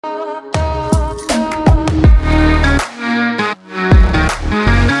Hey,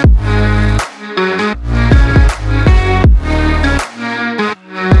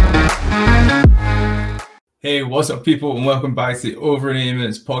 what's up, people, and welcome back to the Over 80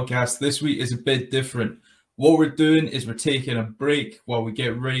 Minutes podcast. This week is a bit different. What we're doing is we're taking a break while we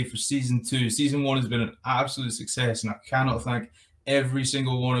get ready for season 2. Season 1 has been an absolute success, and I cannot thank every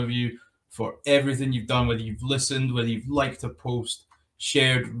single one of you for everything you've done, whether you've listened, whether you've liked a post,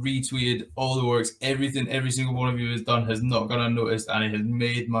 shared, retweeted, all the works. Everything every single one of you has done has not gone unnoticed, and it has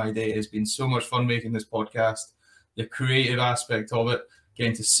made my day. It's been so much fun making this podcast. The creative aspect of it,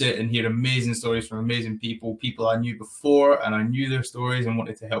 getting to sit and hear amazing stories from amazing people I knew before, and I knew their stories and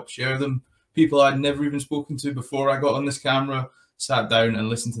wanted to help share them. People I'd never even spoken to before I got on this camera, sat down and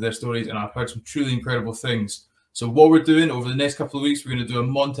listened to their stories, and I've heard some truly incredible things. So what we're doing over the next couple of weeks, we're going to do a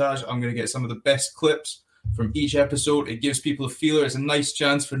montage. I'm going to get some of the best clips from each episode. It gives people a feeler. It's a nice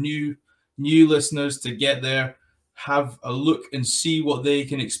chance for new listeners to get there, have a look and see what they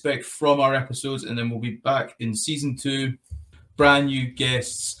can expect from our episodes, and then we'll be back in season 2. Brand new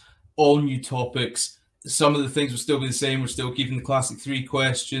guests, all new topics. Some of the things will still be the same. We're still keeping the classic 3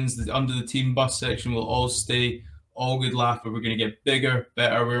 questions. The under the team bus section will all stay. All good laugh, but we're going to get bigger,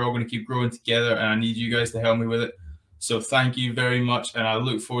 better. We're all going to keep growing together, and I need you guys to help me with it. So thank you very much, and I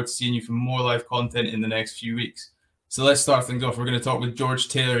look forward to seeing you for more live content in the next few weeks. So let's start things off. We're going to talk with George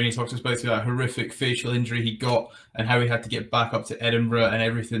Taylor, and he talks about that horrific facial injury he got and how he had to get back up to Edinburgh and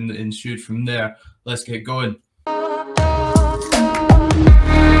everything that ensued from there. Let's get going.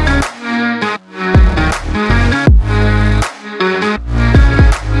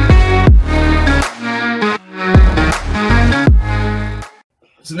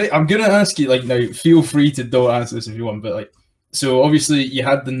 So I'm going to ask you, now, feel free to don't answer this if you want, but, so obviously you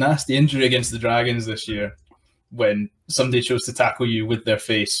had the nasty injury against the Dragons this year when somebody chose to tackle you with their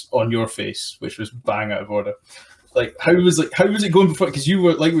face on your face, which was bang out of order. How was it going before? Because you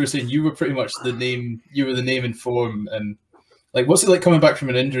were, like we were saying, you were pretty much the name in form, and, what's it like coming back from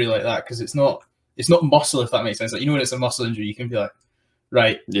an injury like that? Because it's not muscle, if that makes sense. When it's a muscle injury, you can be like,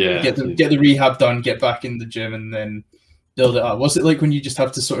 right, yeah, get the rehab done, get back in the gym, and then build it up. What's it like when you just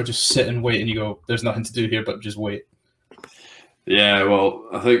have to sort of just sit and wait and you go, there's nothing to do here but just wait? Yeah, well,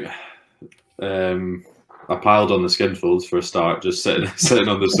 I think I piled on the skin folds for a start, just sitting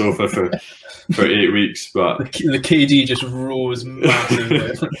on the sofa for 8 weeks. But the KD just rose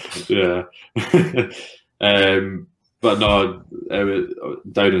massively. Yeah. But no, it was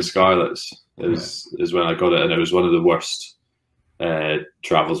down in Scarlets is when I got it, and it was one of the worst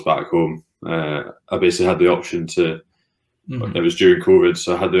travels back home. I basically had the option to, it was during COVID,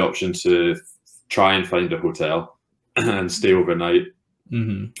 so I had the option to try and find a hotel and stay overnight,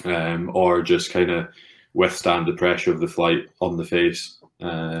 or just kind of withstand the pressure of the flight on the face.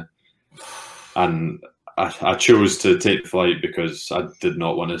 And I chose to take the flight because I did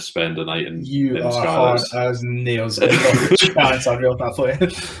not want to spend a night in Scarlets. Hard as nails. There's no chance I'd be on that flight.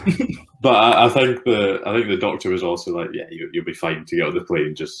 But I think the doctor was also like, yeah, you'll be fine to get on the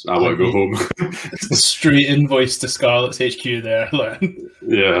plane. Just I want to go home. Straight invoice to Scarlet's HQ there.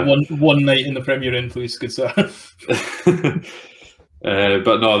 Yeah. One night in the Premier Inn, please, good sir.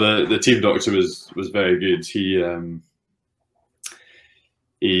 But no, the team doctor was very good.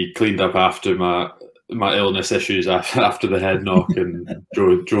 He cleaned up after my illness issues after the head knock and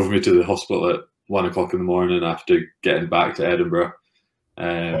drove me to the hospital at 1 o'clock in the morning after getting back to Edinburgh.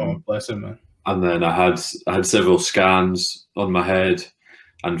 Bless him, man. And then I had several scans on my head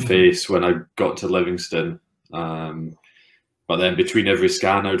and face when I got to Livingston. But then between every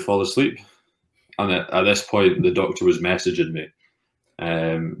scan, I would fall asleep. And at this point, the doctor was messaging me,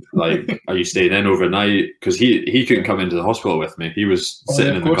 are you staying in overnight? Because he couldn't come into the hospital with me. He was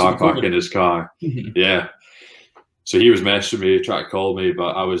sitting in the car park in his car. Yeah. So he was messaging me, trying to call me,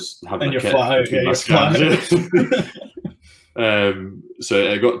 but I was having a kit between my scans.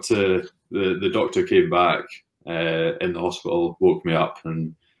 So I got to the doctor came back in the hospital, woke me up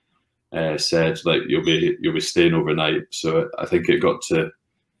and said you'll be staying overnight. So I think it got to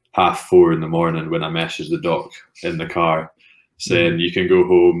 4:30 in the morning when I messaged the doc in the car saying you can go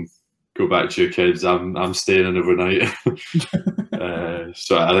home, go back to your kids. I'm staying in overnight.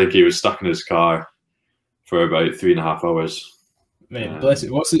 So I think he was stuck in his car for about 3.5 hours. Man, bless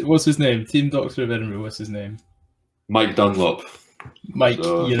it. What's his name? Team Doctor of Edinburgh. What's his name? Mike Dunlop. Mike,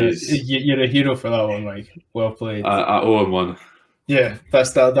 so you're a hero for that one, Mike. Well played. I owe him one. Yeah,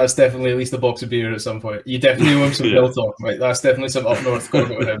 that's definitely at least a box of beer at some point. You definitely owe him some Bill talk, right? That's definitely some up north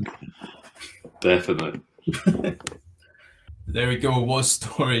going with him. Definitely. There we go. What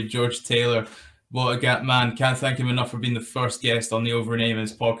story, George Taylor. What a man. Can't thank him enough for being the first guest on the Over and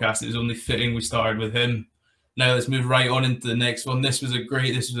Aimings podcast. It was only fitting we started with him. Now let's move right on into the next one. This was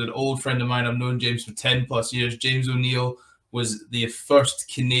an old friend of mine. I've known James for 10 plus years. James O'Neill was the first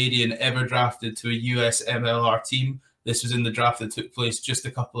Canadian ever drafted to a US MLR team. This was in the draft that took place just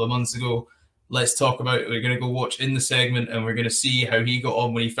a couple of months ago. Let's talk about it. We're going to go watch in the segment and we're going to see how he got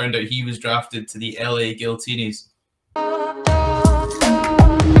on when he found out he was drafted to the LA Giltinis.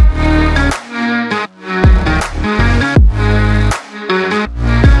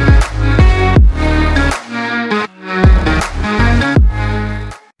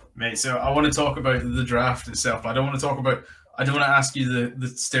 Mate, so I want to talk about the draft itself. I don't want to ask you the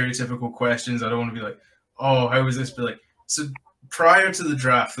stereotypical questions. I don't want to be like, oh, how was this? But like, so prior to the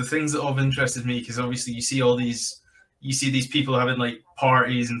draft, the things that have interested me, because obviously you see these people having like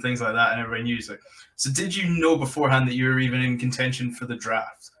parties and things like that, and everybody knew. Like, so did you know beforehand that you were even in contention for the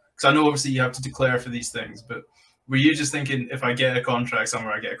draft? Because I know obviously you have to declare for these things, but were you just thinking, if I get a contract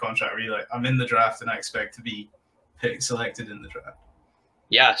somewhere, I get a contract? Were you like, I'm in the draft and I expect to be selected in the draft?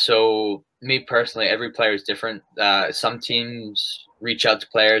 Yeah, so me personally, every player is different. Some teams reach out to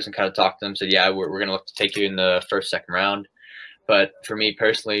players and kind of talk to them, said, yeah, we're going to look to take you in the first, second round. But for me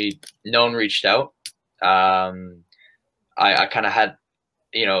personally, no one reached out. I kind of had,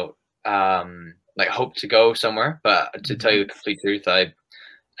 like hope to go somewhere. But to tell you the complete truth, I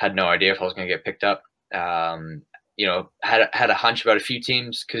had no idea if I was going to get picked up. Had a hunch about a few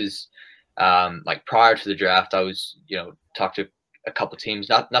teams because like prior to the draft, I was, talked to a couple teams,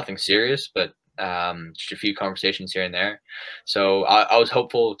 nothing serious, but just a few conversations here and there. So I was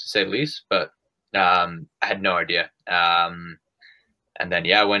hopeful to say the least, but I had no idea. And then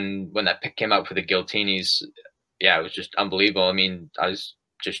when that pick came out for the Giltinis, it was just unbelievable. I mean, I was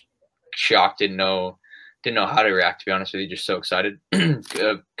just shocked, didn't know how to react, to be honest with you. Just so excited.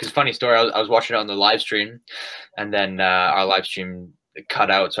 Because funny story, I was watching it on the live stream, and then our live stream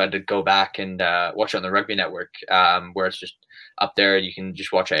cut out, so I had to go back and watch it on the Rugby Network, where it's just up there. You can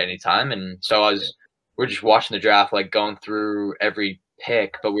just watch it at any time. And so we're just watching the draft, like going through every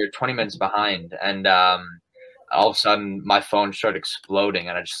pick, but we were 20 minutes behind, and all of a sudden my phone started exploding,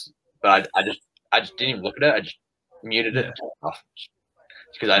 and I just didn't even look at it. I just muted it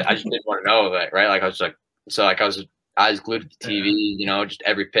because I just didn't want to know, like, right? Like I was eyes glued to the TV, just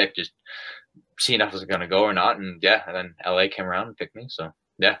every pick, just seeing if it was going to go or not. And then LA came around and picked me. So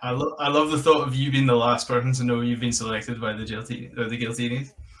yeah, I love the thought of you being the last person to know you've been selected by the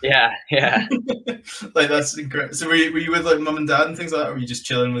Giltinis. Yeah. Like that's incredible. So were you with like mom and dad and things like that, or were you just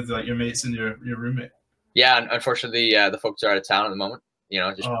chilling with like your mates and your roommate? Yeah, and unfortunately, the folks are out of town at the moment.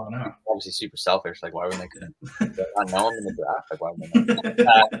 Obviously super selfish. Like, why wouldn't they? I know I'm in the draft. Like, why wouldn't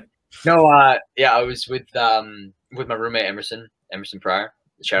they? I was with my roommate Emerson Pryor.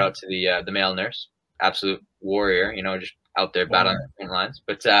 Shout out to the male nurse, absolute warrior. Just out there battling the front lines.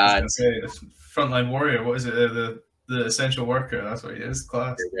 But I was gonna say, frontline warrior. What is it? The essential worker. That's what he is.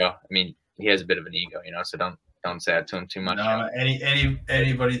 Class. There you go. I mean, he has a bit of an ego, so don't say that to him too much. No,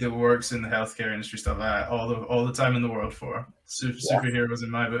 anybody that works in the healthcare industry stuff, all the time in the world for superheroes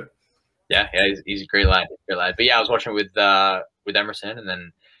in my book. Yeah, he's a great lad. But yeah, I was watching with Emerson, and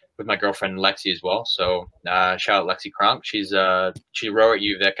then with my girlfriend Lexi as well. So shout out Lexi Kronk. She's a rower at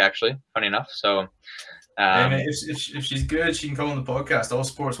UVic, actually. Funny enough. So hey, mate, if she's good, she can come on the podcast. All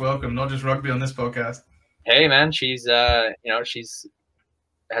sports welcome, not just rugby on this podcast. Hey man, she's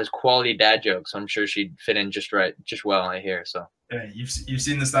has quality dad jokes. So I'm sure she'd fit in just well. I hear so. Yeah, you've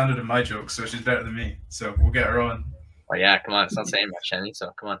seen the standard of my jokes, so she's better than me. So we'll get her on. Oh yeah, come on, it's not saying much, Shenny.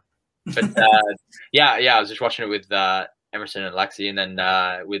 So come on. But I was just watching it with Emerson and Lexi, and then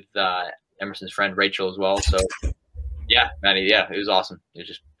with Emerson's friend Rachel as well. So yeah, Maddie, it was awesome. It was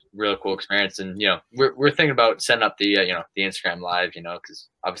just really cool experience, and we're thinking about setting up the the Instagram live, because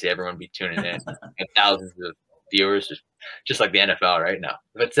obviously everyone will be tuning in, and thousands of viewers, just like the NFL right now.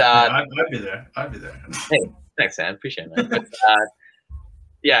 But I'd be there. Hey, thanks, Sam. Appreciate it, man.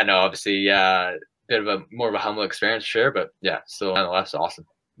 But obviously, bit of more of a humble experience, sure, but still nonetheless awesome.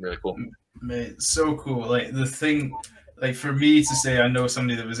 Really cool. Mate, so cool. Like the thing, like for me to say I know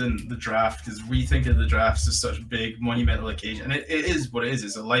somebody that was in the draft, because we think of the drafts as such a big monumental occasion, and it is what it is.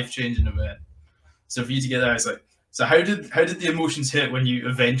 It's a life-changing event. So for you to get that, it's like, so how did the emotions hit when you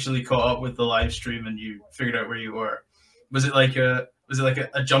eventually caught up with the live stream and you figured out where you were? Was it like a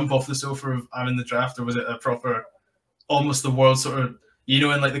jump off the sofa of I'm in the draft, or was it a proper, almost the world sort of,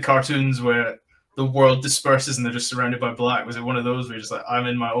 in like the cartoons where the world disperses and they're just surrounded by black? Was it one of those where you're just like, I'm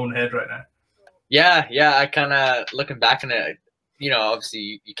in my own head right now? Yeah. I kind of, looking back on it,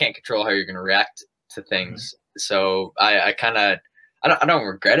 obviously you can't control how you're going to react to things. Mm-hmm. So I I don't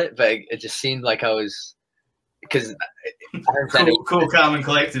regret it, but it just seemed like I was because cool, calm, and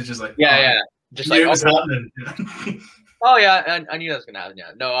collected, just like just like it was happening. Oh yeah, I knew that was gonna happen.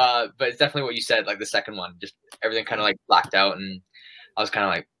 Yeah, no, but it's definitely what you said. Like the second one, just everything kind of like blacked out, and I was kind of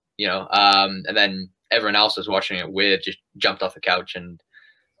like, and then everyone else was watching it with just jumped off the couch, and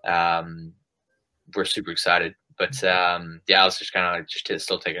we're super excited. But I was just kind of like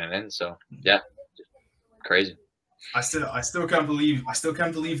still taking it in. So yeah, crazy. I still can't believe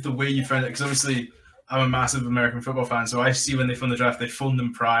the way you found it, because obviously I'm a massive American football fan, so I see when they filmed the draft, they filmed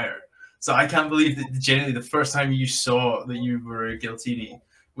them prior. So I can't believe that genuinely the first time you saw that you were a Giltini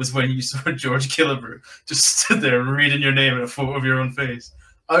was when you saw George Killebrew just stood there reading your name and a photo of your own face.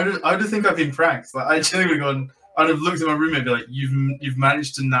 I would think I've been pranked. Like, I genuinely would have gone, I'd have looked at my roommate and be like, you've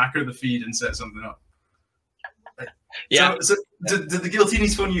managed to knacker the feed and set something up. Yeah. So did the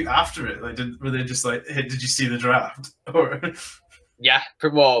Giltinis phone you after it? Like, were they just like, hey, did you see the draft? Or yeah,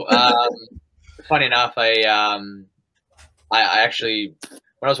 well, funny enough, I actually,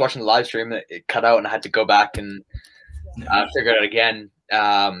 when I was watching the live stream, it cut out and I had to go back and figure it out again.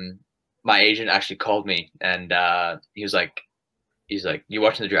 My agent actually called me and he's like, you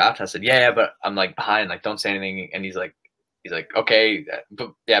watching the draft? I said, yeah, but I'm like behind, like don't say anything. And he's like, okay,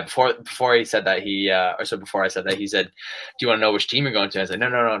 but yeah. Before he said that, before I said that, he said, do you want to know which team you're going to? I said,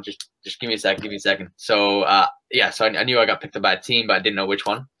 no, just give me a second. So so I knew I got picked up by a team, but I didn't know which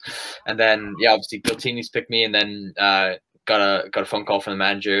one. And then obviously Giltini's picked me, and then got a phone call from the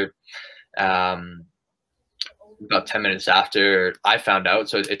manager about 10 minutes after I found out.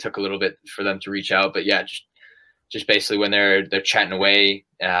 So it took a little bit for them to reach out, but yeah, just basically when they're chatting away,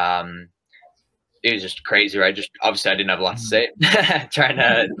 it was just crazy, right? Just obviously I didn't have a lot to say, try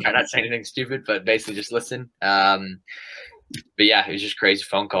not to say anything stupid, but basically just listen. But yeah, it was just a crazy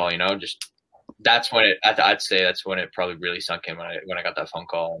phone call, just that's when I'd say that's when it probably really sunk in, when I got that phone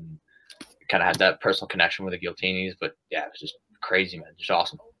call and kind of had that personal connection with the Giltinis. But yeah, it was just crazy, man. Just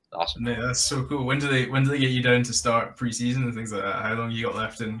awesome. Man, that's so cool. When do they get you down to start preseason and things like that? How long you got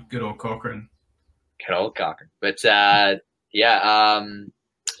left in good old Cochrane? Good old Cochrane. But so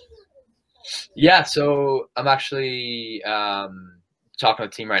I'm actually talking to the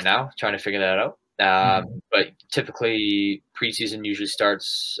team right now, trying to figure that out. But typically preseason usually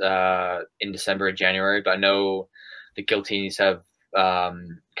starts in December and January. But I know the Giltinis have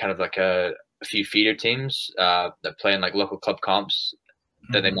kind of like a few feeder teams that play in like local club comps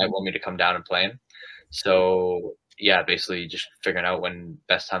that they might want me to come down and play in. So yeah, basically just figuring out when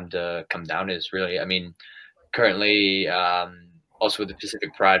best time to come down is really. I mean, currently also with the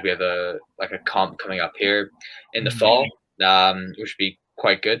Pacific Pride, we have a comp coming up here in the fall, which would be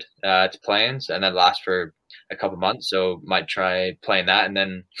quite good to play in, and then last for a couple months. So might try playing that, and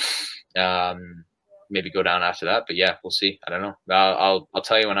then maybe go down after that. But yeah, we'll see. I don't know. I'll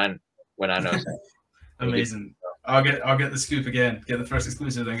tell you when I know. Amazing. I'll get the scoop again. Get the first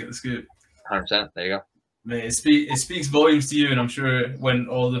exclusive, then get the scoop. 100%. There you go. Mate, it speaks volumes to you, and I'm sure when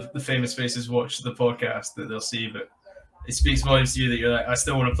all the famous faces watch the podcast that they'll see. But it speaks volumes to you that you're like, I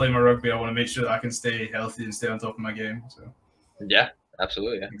still want to play my rugby. I want to make sure that I can stay healthy and stay on top of my game. So yeah,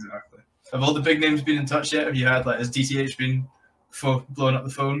 absolutely. Yeah. Exactly. Have all the big names been in touch yet? Have you had has DTH been blowing up the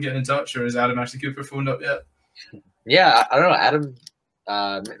phone, getting in touch, or has Adam Ashley Cooper phoned up yet? Yeah, I don't know. Adam,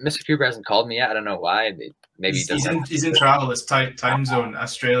 Mr. Cooper hasn't called me yet. I don't know why. Maybe he's in travel. It's time zone,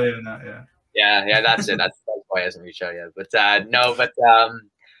 Australia, and that. Yeah. Yeah, that's it. That's why he hasn't reached out yet. But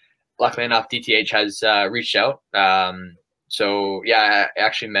luckily enough, DTH has reached out. So yeah, I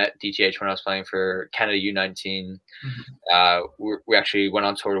actually met DTH when I was playing for Canada U19. We actually went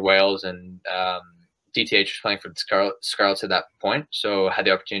on tour to Wales, and DTH was playing for the Scarlets at that point. So I had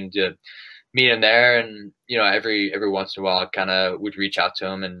the opportunity to meet him there, and every once in a while, I kind of would reach out to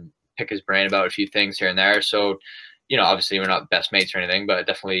him and pick his brain about a few things here and there. So obviously we're not best mates or anything, but I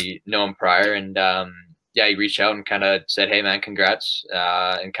definitely know him prior. And he reached out and kind of said, "Hey man, congrats,"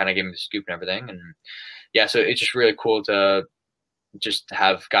 and kind of gave me the scoop and everything. And yeah, so it's just really cool to just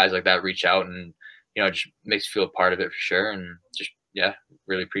have guys like that reach out, and it just makes you feel a part of it for sure. And just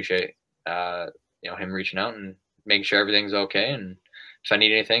really appreciate him reaching out and making sure everything's okay. And if I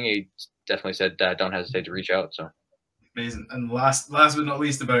need anything, he definitely said don't hesitate to reach out. So amazing. And last but not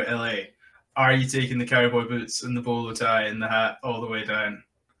least, about LA, are you taking the cowboy boots and the bolo tie and the hat all the way down?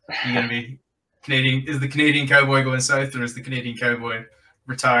 Are you gonna be Canadian? Is the Canadian cowboy going south, or is the Canadian cowboy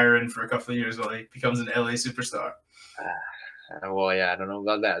retiring for a couple of years while he becomes an LA superstar? Well, yeah, I don't know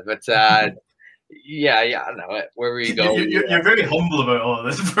about that, but I don't know. Where we go? You're very humble about all of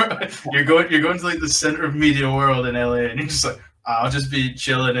this, bro. You're going to like the center of media world in LA, and you're just like, I'll just be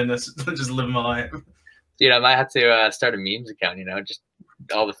chilling in this, just living my life. Dude, I might have to start a memes account. Just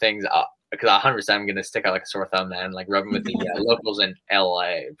all the things. Because 100% I'm gonna stick out like a sore thumb, man. Like rubbing with the locals in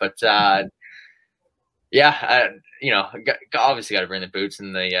LA. But obviously got to bring the boots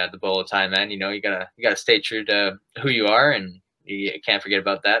and the bowl of tie, man. You gotta stay true to who you are, and you can't forget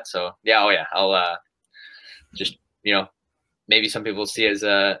about that. So I'll just maybe some people see it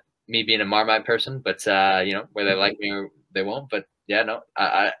as me being a Marmite person, but whether they like me or they won't. But yeah, no,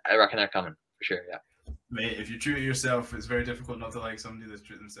 I reckon they're coming for sure. Yeah. Mate, if you're true to yourself, it's very difficult not to like somebody that's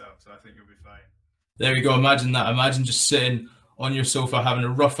true to themselves. So I think you'll be fine. There we go. Imagine that. Imagine just sitting on your sofa having a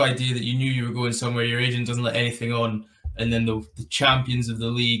rough idea that you knew you were going somewhere, your agent doesn't let anything on, and then the champions of the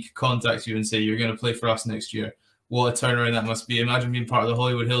league contact you and say, you're going to play for us next year. What a turnaround that must be. Imagine being part of the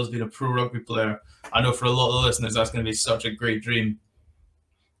Hollywood Hills, being a pro rugby player. I know for a lot of the listeners, that's going to be such a great dream.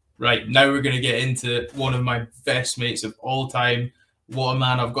 Right, now we're going to get into one of my best mates of all time. What a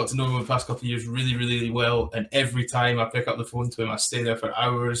man. I've got to know him over the past couple of years really, really, really well. And every time I pick up the phone to him, I stay there for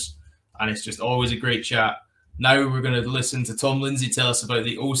hours. And it's just always a great chat. Now we're going to listen to Tom Lindsay tell us about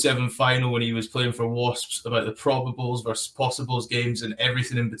the 07 final when he was playing for Wasps, about the probables versus possibles games and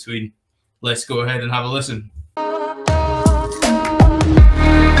everything in between. Let's go ahead and have a listen.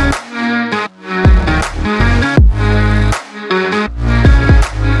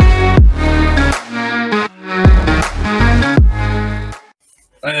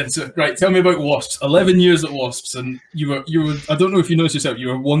 Right, tell me about Wasps. 11 years at Wasps, and you were. I don't know if you noticed yourself. You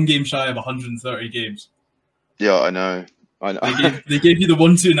were one game shy of 130 games. Yeah, I know. They gave you the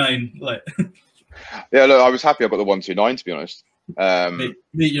 129. Like. Yeah, look, I was happy I got the 129. To be honest. Mate,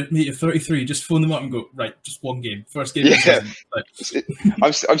 you're 33. Just phone them up and go. Right, just one game. First game. Yeah.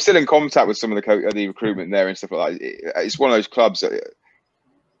 I'm still in contact with some of the recruitment there and stuff like that. It's one of those clubs that.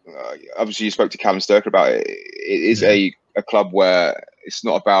 Obviously, you spoke to Callum Sturcker about it. It is a club where it's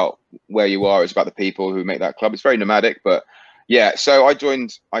not about where you are; it's about the people who make that club. It's very nomadic, but yeah. So I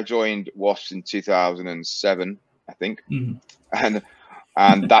joined Wasps in 2007, I think, and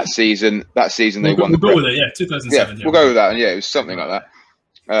that season they won. We'll go with it, yeah. 2007. Yeah, we'll go with that, and yeah, it was something like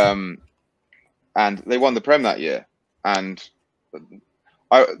that. And they won the Prem that year, and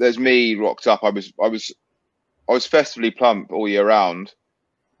there's me rocked up. I was festively plump all year round.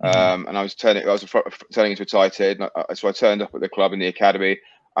 And I was turning into a tight head. So I turned up at the club in the academy,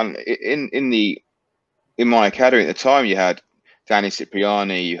 and in my academy at the time, you had Danny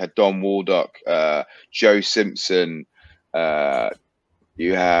Cipriani, you had Don Waldock, Joe Simpson,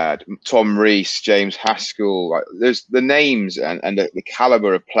 you had Tom Rees, James Haskell. Like, there's the names and the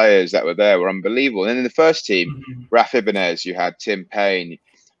caliber of players that were there were unbelievable. And in the first team, Raf Ibanez, you had Tim Payne.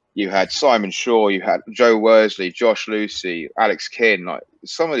 You had Simon Shaw, you had Joe Worsley, Josh Lucy, Alex Kinn, like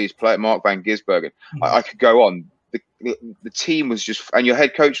some of these players, Mark Van Gisbergen. I could go on. The team was just, and your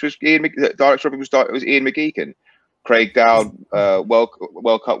head coach was the director of it was Ian McGeechan, Craig Dowd,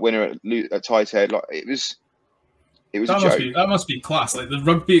 World Cup winner at tight head. Like it was a joke. That must be class. Like the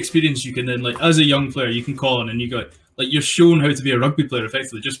rugby experience, you can then as a young player, you can call on and you go. Like you're shown how to be a rugby player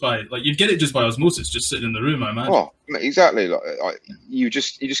effectively just by you'd get it just by osmosis, just sitting in the room. I imagine. Oh, exactly. Like you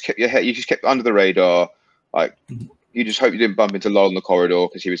just kept your head, you just kept under the radar. Like you just hope you didn't bump into Lowell in the corridor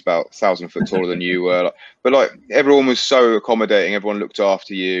because he was about 1,000 foot taller than you were. But everyone was so accommodating. Everyone looked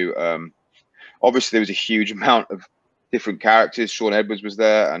after you. Obviously, there was a huge amount of different characters. Sean Edwards was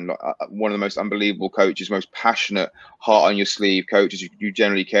there, and one of the most unbelievable coaches, most passionate, heart on your sleeve coaches who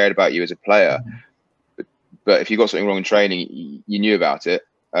generally cared about you as a player. But if you got something wrong in training, you knew about it.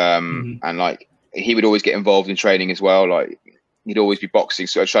 And he would always get involved in training as well. Like he'd always be boxing,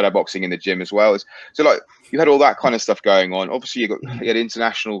 so shadow boxing in the gym as well. So you had all that kind of stuff going on. Obviously, you had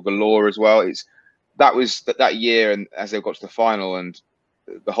international galore as well. That was that year, and as they got to the final, and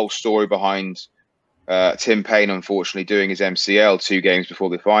the whole story behind Tim Payne, unfortunately, doing his MCL 2 games before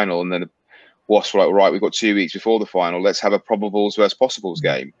the final, and then the Wasps were like, right, we've got 2 weeks before the final. Let's have a probables versus possibles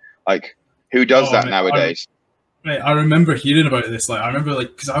game. Like. Who does that nowadays? I remember hearing about this. I remember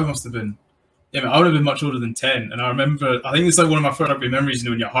because I must have been, I would have been much older than 10, and I remember. I think it's one of my first rugby memories.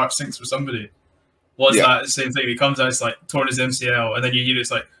 When your heart sinks for somebody, that same thing? He comes out, it's torn his MCL, and then you hear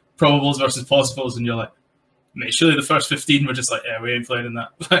it's probables versus possibles, and you're like, mate, surely the first 15 were just we ain't playing in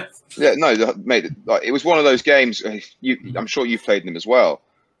that. Yeah, no, mate. It was one of those games. I'm sure you've played them as well.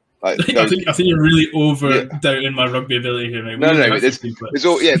 I think you're really doubting my rugby ability here, mate. No.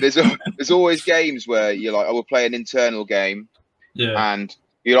 There's always games where you're like, I will play an internal game, and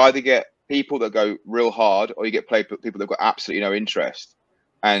you'll either get people that go real hard, or you get people that've got absolutely no interest.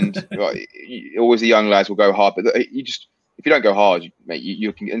 And always the young lads will go hard, but if you don't go hard, mate,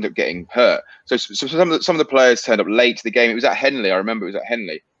 you can end up getting hurt. So some of the players turned up late to the game. It was at Henley. I remember it was at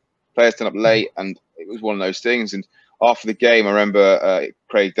Henley. Players turned up late, and it was one of those things. And after the game, I remember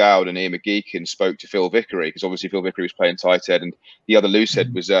Craig Dowd and Ian McGeechan spoke to Phil Vickery, because obviously Phil Vickery was playing tight head, and the other loose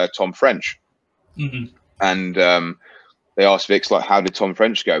head was Tom French. And they asked Vix, like, how did Tom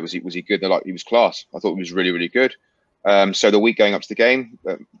French go? Was he good? They're like, he was class. I thought he was really, really good. So the week going up to the game,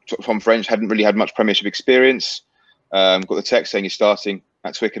 Tom French hadn't really had much Premiership experience. Got the text saying he's starting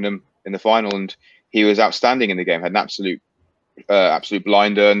at Twickenham in the final, and he was outstanding in the game. Had an absolute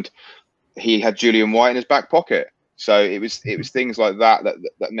blinder, and he had Julian White in his back pocket. So it was things like that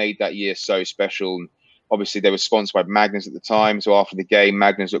made that year so special. And obviously they were sponsored by Magners at the time. So after the game,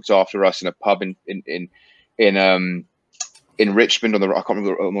 Magners looked after us in a pub in Richmond on the, I can't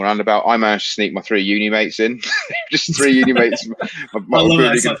remember, on the roundabout. I managed to sneak my 3 uni mates in, just 3 uni mates. I love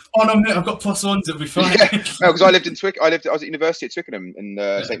it. It's like, oh no, mate, I've got +1s. It'll be fine. Yeah, because I lived in I was at university at Twickenham in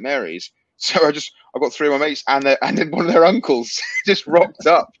St Mary's. So I got 3 of my mates and then one of their uncles just rocked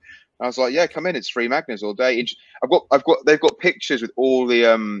up. I was like, yeah, come in. It's free Magners all day. They've got pictures with all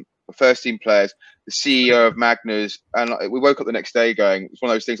the first team players, the CEO of Magners, and we woke up the next day going, it's one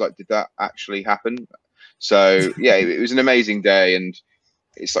of those things like, did that actually happen? So yeah, it was an amazing day, and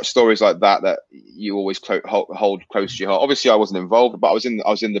it's such stories like that you always hold close to your heart. Obviously, I wasn't involved, but I was in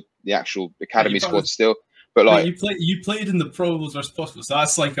the actual academy squad still. But like, you played in the Proles versus Possible, so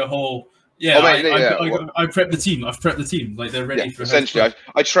that's like a whole. Yeah, I prepped the team. I've prepped the team. Like, they're ready for. Essentially,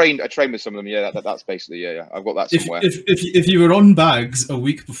 I trained with some of them. Yeah, that's basically yeah. I've got that somewhere. If you were on bags a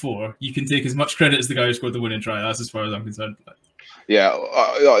week before, you can take as much credit as the guy who scored the winning try. That's as far as I'm concerned. Yeah,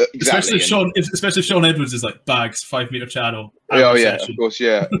 exactly. Especially if Sean Edwards is like bags 5 meter channel. Oh yeah, of course,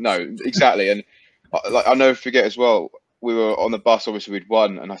 yeah. No, exactly. And like, I'll never forget as well. We were on the bus. Obviously, we'd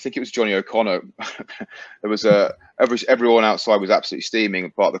won, and I think it was Johnny O'Connor. There was everyone outside was absolutely steaming,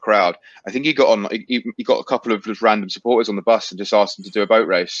 part of the crowd. I think he got on. He got a couple of just random supporters on the bus and just asked them to do a boat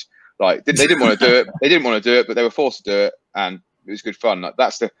race. Like, they didn't want to do it. They didn't want to do it, but they were forced to do it, and it was good fun. Like,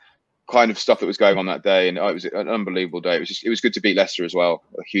 that's the kind of stuff that was going on that day, and it was an unbelievable day. It was good to beat Leicester as well.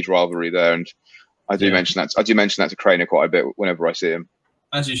 A huge rivalry there, and I do mention that to Craner quite a bit whenever I see him.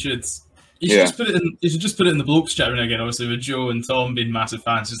 As you should. You should just put it in the blokes chat every now and again. Obviously, with Joe and Tom being massive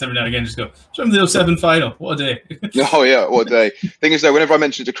fans, just every now and again, just go, remember the 07 final? What a day! Oh yeah, what a day! Thing is, though, whenever I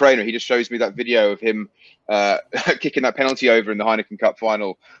mention it to Craner, he just shows me that video of him kicking that penalty over in the Heineken Cup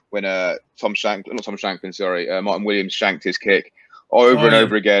final when Martin Williams shanked his kick over and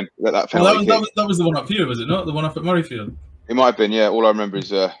over again. That penalty kick. That was the one up here, was it not? The one up at Murrayfield. It might have been, yeah. All I remember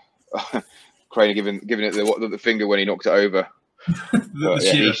is Craner giving it the finger when he knocked it over.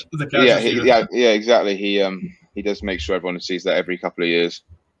 Exactly. He does make sure everyone sees that every couple of years.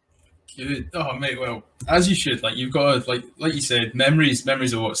 Good. Oh mate, well, as you should. Like, you've got to, like you said, memories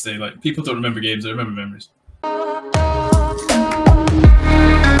are what stay. Like, people don't remember games; they remember memories.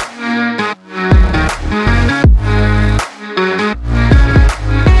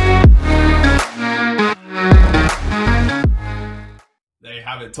 There you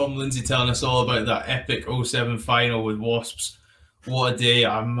have it. Tom Lindsay telling us all about that epic 07 final with Wasps. What a day.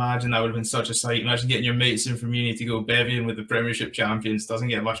 I imagine that would have been such a sight. Imagine getting your mates in from uni to go bevying with the Premiership champions. Doesn't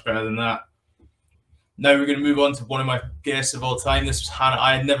get much better than that. Now we're going to move on to one of my guests of all time. This was Hannah.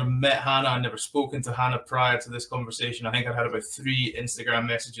 I had never met Hannah. I'd never spoken to Hannah prior to this conversation. I think I'd had about 3 Instagram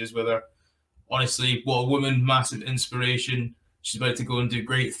messages with her. Honestly, what a woman, massive inspiration. She's about to go and do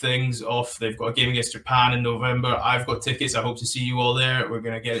great things off. They've got a game against Japan in November. I've got tickets. I hope to see you all there. We're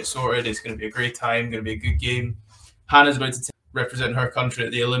going to get it sorted. It's going to be a great time. Going to be a good game. Hannah's about to represent her country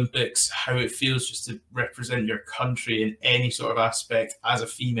at the Olympics, how it feels just to represent your country in any sort of aspect as a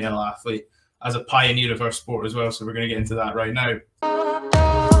female athlete, as a pioneer of her sport as well. So we're going to get into that right now.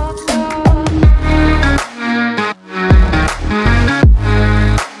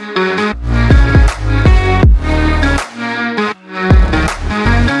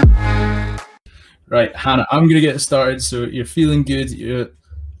 Right, Hannah, I'm going to get started. So you're feeling good. You're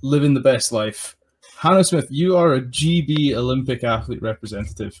living the best life. Hannah Smith, you are a GB Olympic athlete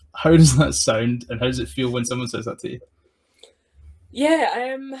representative. How does that sound, and how does it feel when someone says that to you?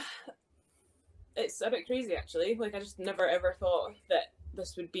 Yeah, it's a bit crazy actually. Like, I just never ever thought that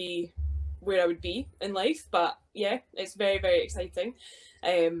this would be where I would be in life, but yeah, it's very, very exciting.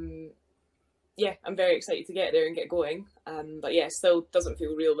 Yeah, I'm very excited to get there and get going. But yeah, still doesn't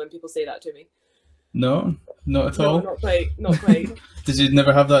feel real when people say that to me. No, not at all. Not quite. Did you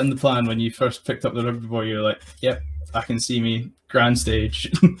never have that in the plan when you first picked up the rugby ball? You're like, yep, I can see me grand stage.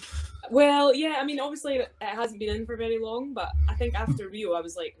 Well, yeah, I mean, obviously it hasn't been in for very long, but I think after Rio, I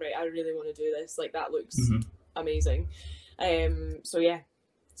was like, right, I really want to do this. Like, that looks amazing. So yeah,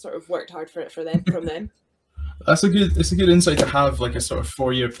 sort of worked hard for it from them. It's a good insight to have, like a sort of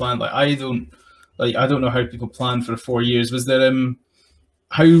 4-year plan. Like, like I don't know how people plan for 4 years. Was there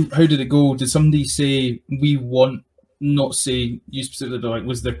how did it go? Did somebody say we want, not say you specifically, but like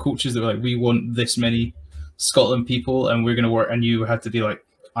was there coaches that were like we want this many Scotland people and we're going to work, and you had to be like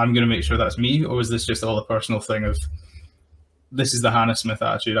I'm going to make sure that's me, or was this just all a personal thing of this is the Hannah Smith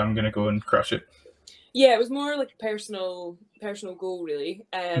attitude, I'm going to go and crush it? Yeah, it was more like a personal goal, really.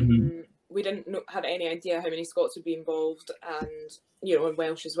 We didn't have any idea how many Scots would be involved, and and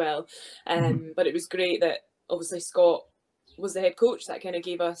Welsh as well. But it was great that obviously Scott was the head coach. That kind of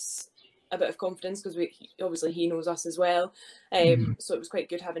gave us a bit of confidence because obviously he knows us as well. So it was quite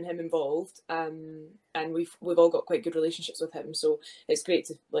good having him involved. And we've all got quite good relationships with him, so it's great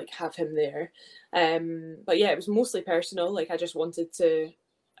to like have him there. But yeah, it was mostly personal. Like I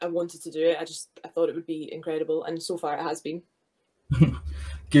wanted to do it. I thought it would be incredible, and so far it has been.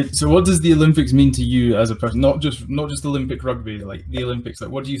 Good. So what does the Olympics mean to you as a person? Not just Olympic rugby, like the Olympics.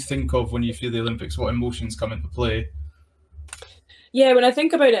 Like what do you think of when you feel the Olympics? What emotions come into play? Yeah, when I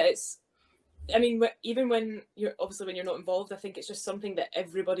think about it, even when you're not involved, I think it's just something that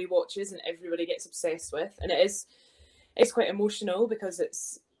everybody watches and everybody gets obsessed with, and it's quite emotional because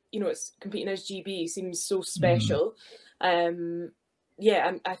it's competing as GB seems so special.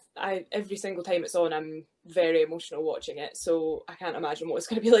 Yeah, I every single time it's on, I'm very emotional watching it. So I can't imagine what it's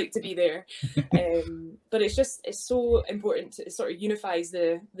going to be like to be there. But it's so important. It sort of unifies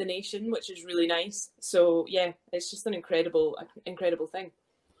the nation, which is really nice. So yeah, it's just an incredible thing.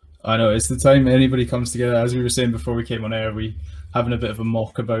 I know, it's the time anybody comes together. As we were saying before we came on air, we having a bit of a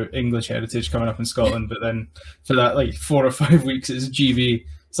mock about English heritage coming up in Scotland, but then for that like 4 or 5 weeks it's GB.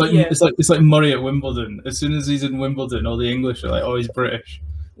 It's like Murray at Wimbledon. As soon as he's in Wimbledon, all the English are like, oh, he's British.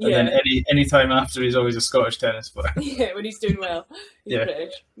 And then any time after, he's always a Scottish tennis player. Yeah, when he's doing well, he's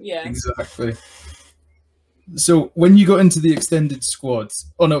British. Yeah, exactly. So when you got into the extended squad,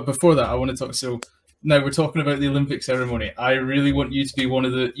 before that, I want to talk. So now we're talking about the Olympic ceremony. I really want you to be one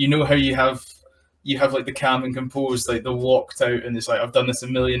of the. You know how you have like the calm and composed, like the walked out, and it's like I've done this a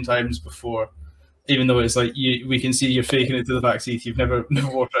million times before. Even though it's like we can see you're faking it to the back seat, you've never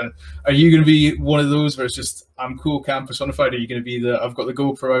walked around. Are you going to be one of those where it's just I'm cool, calm, personified? Or are you going to be I've got the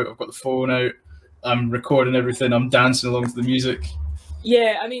GoPro out, I've got the phone out, I'm recording everything, I'm dancing along to the music?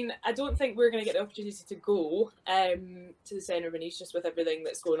 Yeah, I mean, I don't think we're going to get the opportunity to go to the ceremonies just with everything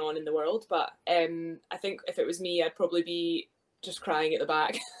that's going on in the world. But I think if it was me, I'd probably be just crying at the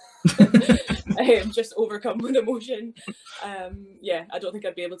back. Just overcome with emotion. Yeah, I don't think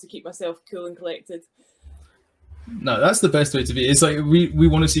I'd be able to keep myself cool and collected. No, that's the best way to be. It's like we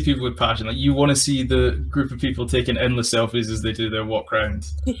want to see people with passion. Like you want to see the group of people taking endless selfies as they do their walk round.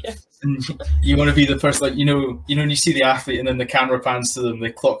 Yeah. And you want to be the person, like when you see the athlete and then the camera pans to them,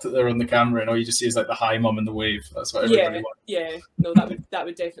 they clock that they're on the camera, and all you just see is like the hi mum and the wave. That's what everybody wants. Yeah. No, that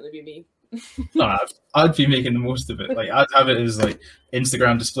would definitely be me. No, I'd be making the most of it. Like I'd have it as like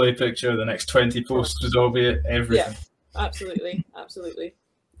Instagram display picture. The next 20 posts would all be it. Everything. Yeah, absolutely.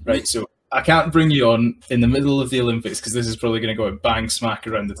 Right, so I can't bring you on in the middle of the Olympics because this is probably going to go bang smack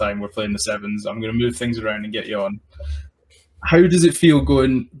around the time we're playing the sevens. I'm going to move things around and get you on. How does it feel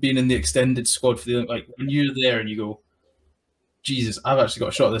being in the extended squad for the like when you're there and you go, Jesus, I've actually got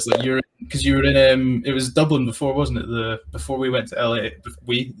a shot at this. Like you were in it was Dublin before, wasn't it? Before we went to LA.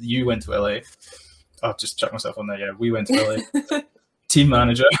 You went to LA. I'll just check myself on there. Yeah, we went to LA. Team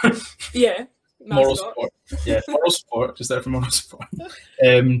manager. Yeah. Moral support. Yeah, moral support. Just there for moral support.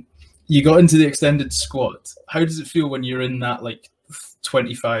 You got into the extended squad. How does it feel when you're in that like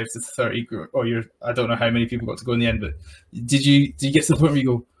 25 to 30 group, or I don't know how many people got to go in the end, but did you get to the point where you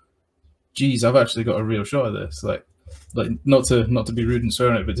go, geez, I've actually got a real shot at this? Like not to be rude and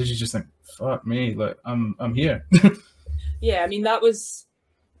swear on it, but did you just think, fuck me, like I'm here? Yeah, I mean that was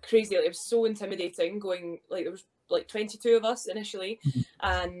crazy. Like, it was so intimidating going, like there was like 22 of us initially,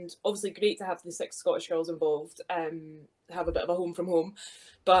 and obviously great to have the 6 Scottish girls involved, have a bit of a home from home,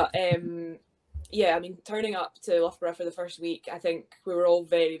 but yeah, I mean turning up to Loughborough for the first week, I think we were all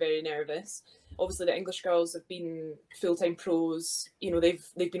very, very nervous. Obviously the English girls have been full-time pros,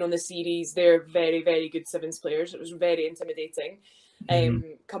 they've been on the series, they're very, very good sevens players. It was very intimidating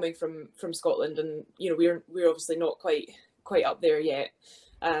coming from Scotland, and we're obviously not quite up there yet,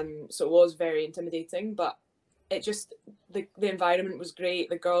 so it was very intimidating, but it just the environment was great.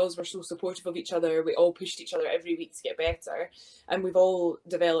 The girls were so supportive of each other. We all pushed each other every week to get better, and we've all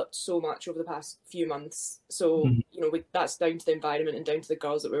developed so much over the past few months. So that's down to the environment and down to the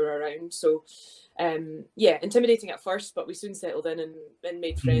girls that we were around. So yeah, intimidating at first, but we soon settled in and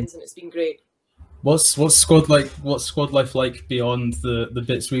made friends, and it's been great. What's squad life like beyond the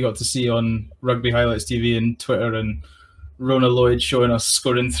bits we got to see on Rugby Highlights TV and Twitter and Rona Lloyd showing us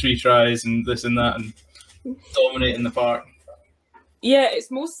scoring 3 tries and this and that and dominating the park. Yeah,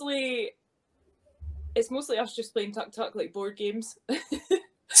 it's mostly us just playing tuck like board games.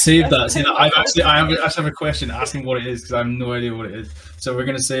 Save that. I have a question asking what it is because I have no idea what it is. So we're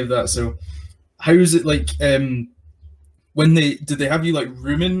gonna save that. So how is it like? When did they have you like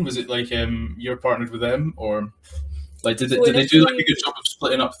rooming? Was it like you're partnered with them, or like did they do like a good job of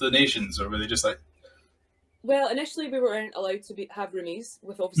splitting up the nations, or were they just like? Well, initially we weren't allowed to have roomies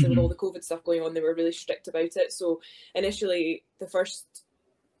with obviously with all the COVID stuff going on. They were really strict about it. So initially, the first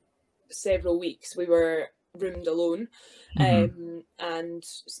several weeks we were roomed alone, and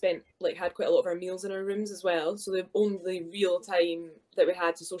had quite a lot of our meals in our rooms as well. So the only real time that we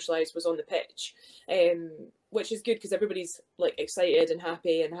had to socialise was on the pitch, which is good because everybody's like excited and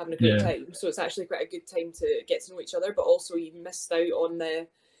happy and having a great time. So it's actually quite a good time to get to know each other, but also you missed out on the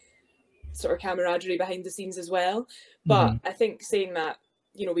sort of camaraderie behind the scenes as well. But I think saying that,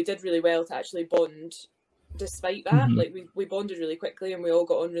 we did really well to actually bond despite that. Like we bonded really quickly and we all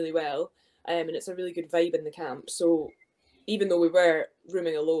got on really well, and it's a really good vibe in the camp. So even though we were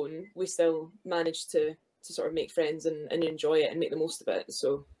rooming alone, we still managed to sort of make friends and enjoy it and make the most of it.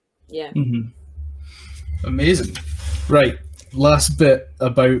 So yeah. Amazing. Right, last bit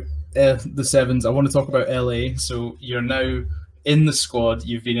about the Sevens. I want to talk about LA. So you're now in the squad,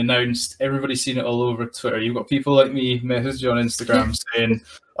 you've been announced, everybody's seen it all over Twitter. You've got people like me message you on Instagram saying,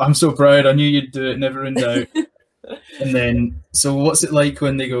 I'm so proud, I knew you'd do it, never in doubt. And then, so what's it like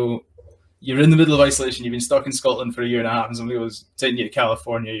when they go, you're in the middle of isolation, you've been stuck in Scotland for a year and a half, and somebody goes, taking you to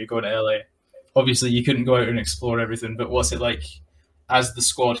California, you're going to LA. Obviously, you couldn't go out and explore everything, but what's it like as the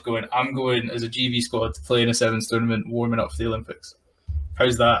squad going, I'm going as a GB squad to play in a Sevens tournament, warming up for the Olympics?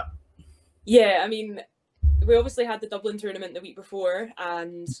 How's that? Yeah, I mean, we obviously had the Dublin tournament the week before,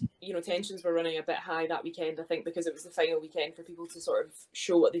 and tensions were running a bit high that weekend, I think, because it was the final weekend for people to sort of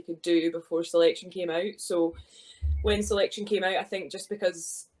show what they could do before selection came out. So when selection came out, I think just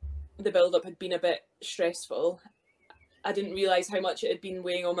because the build-up had been a bit stressful, I didn't realise how much it had been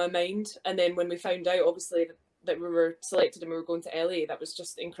weighing on my mind. And then when we found out, obviously, that we were selected and we were going to LA, that was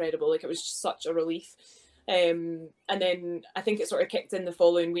just incredible. Like, it was just such a relief. And then I think it sort of kicked in the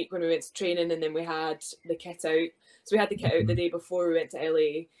following week when we went to training, and then we had the kit out. So we had the kit out the day before we went to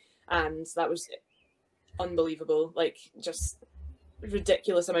LA, and that was unbelievable. Like, just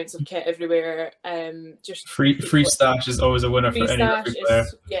ridiculous amounts of kit everywhere. Just free stash is always a winner for any rugby player.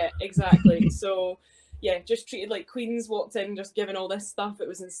 Yeah, exactly. So yeah, just treated like queens. Walked in just giving all this stuff. It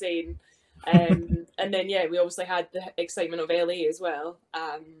was insane. And then we obviously had the excitement of LA as well.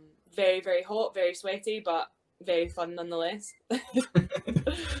 Very, very hot, very sweaty, but very fun nonetheless.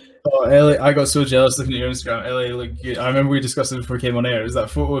 Oh, LA! I got so jealous looking at your Instagram. LA looked good. I remember we discussed it before we came on air. Is that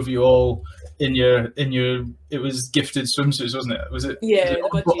photo of you all in your? It was gifted swimsuits, wasn't it? Was it? Yeah,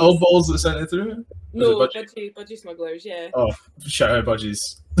 was it all balls that sent it through? No, budgie smugglers. Yeah. Oh, shout out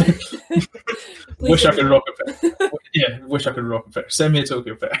budgies! Wish I could rock a pair. Yeah, wish I could rock a pair. Send me a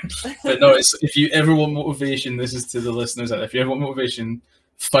Tokyo pair. But no, if you ever want motivation, this is to the listeners. If you ever want motivation,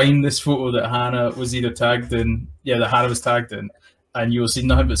 find this photo that Hannah was either tagged in. Yeah, that Hannah was tagged in, and you will see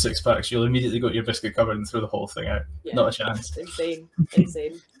nothing but six packs. You'll immediately go to your biscuit cupboard and throw the whole thing out. Yeah, not a chance. Insane.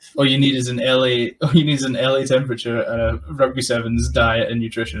 All you need is an LA temperature and a rugby sevens diet and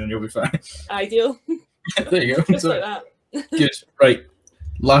nutrition, and you'll be fine. Ideal. There you go. Just like that. Good. Right.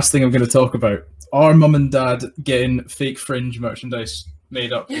 Last thing I'm going to talk about: are mum and dad getting fake fringe merchandise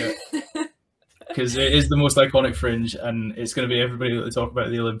made up yet? Because it is the most iconic fringe, and it's going to be everybody that they talk about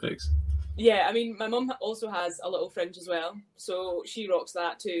at the Olympics. Yeah, I mean, my mum also has a little fringe as well, so she rocks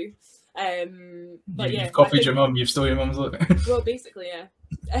that too. But you've copied your mum. You've stole your mum's look. Well, basically, yeah.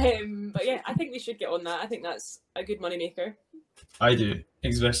 But yeah, I think they should get on that. I think that's a good moneymaker. I do,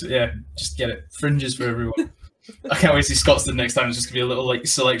 especially just get it. Fringes for everyone. I can't wait to see Scotstoun next time. It's just gonna be a little like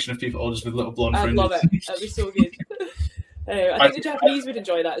selection of people all just with little blonde fringes. I'd love it. That'd be so good. I think the Japanese would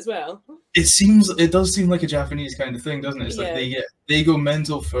enjoy that as well. It does seem like a Japanese kind of thing, doesn't it? It's like they go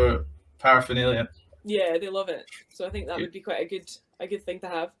mental for paraphernalia. Yeah, they love it. So I think that would be quite a good thing to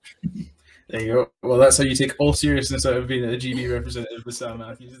have. There you go. Well, that's how you take all seriousness out of being a GB representative with Sam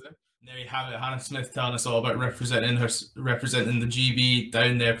Matthews. There you have it. Hannah Smith telling us all about representing the GB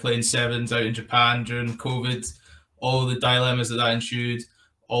down there playing sevens out in Japan during COVID, all the dilemmas that ensued,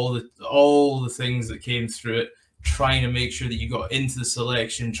 all the things that came through it, trying to make sure that you got into the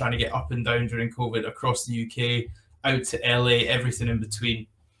selection, trying to get up and down during COVID across the UK, out to LA, everything in between.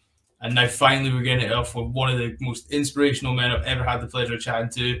 And now finally we're getting it off with one of the most inspirational men I've ever had the pleasure of chatting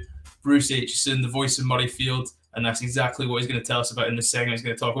to, Bruce Aitchison, the voice of Murrayfield. And that's exactly what he's going to tell us about in this segment. He's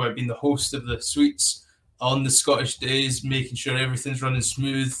going to talk about being the host of the Sweets on the Scottish days, making sure everything's running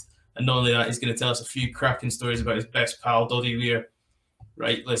smooth. And not only that, he's going to tell us a few cracking stories about his best pal, Doddy Weir.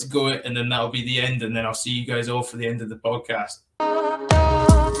 Right, let's go it, and then that'll be the end, and then I'll see you guys all for the end of the podcast.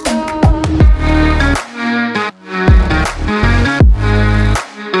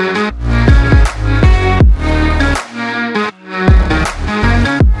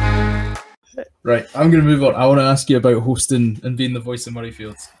 Right, I'm going to move on. I want to ask you about hosting and being the voice of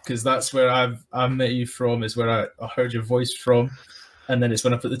Murrayfield, because that's where I met you from, is where I heard your voice from, and then it's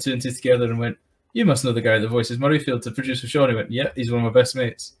when I put the two and two together and went, you must know the guy that voices Murrayfield to producer Sean. He went, yeah, he's one of my best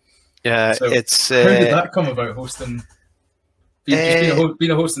mates. Yeah, so it's... how did that come about, hosting? Being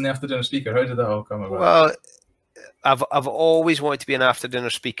a host and the after dinner speaker, how did that all come about? Well, I've always wanted to be an after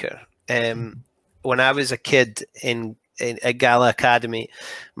dinner speaker. When I was a kid at Gala Academy,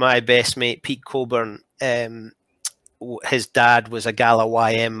 my best mate Pete Coburn, his dad was a Gala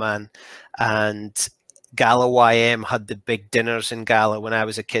YM man, and Gala YM had the big dinners in Gala when I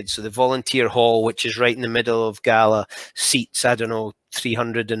was a kid. So the volunteer hall, which is right in the middle of Gala, seats, I don't know,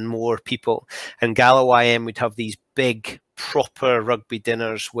 300 and more people. And Gala YM would have these big, proper rugby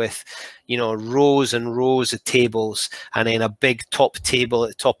dinners with, you know, rows and rows of tables, and then a big top table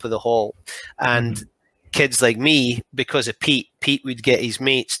at the top of the hall. And kids like me, because of Pete would get his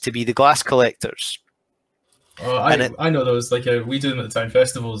mates to be the glass collectors. Oh, I know those. Like we do them at the town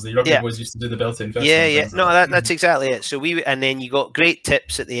festivals. The rugby boys used to do the Beltane festival. Yeah. No, that's exactly it. So and then you got great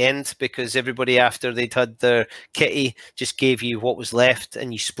tips at the end, because everybody after they'd had their kitty just gave you what was left,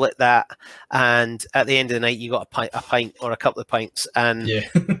 and you split that. And at the end of the night, you got a pint or a couple of pints, and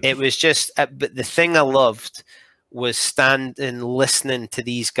it was just. But the thing I loved was standing, listening to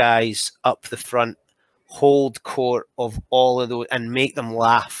these guys up the front hold court of all of those and make them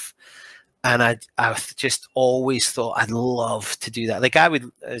laugh. And I just always thought I'd love to do that. Like I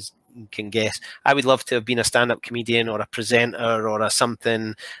would, as you can guess, I would love to have been a stand-up comedian or a presenter or a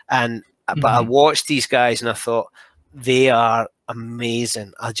something. But I watched these guys and I thought they are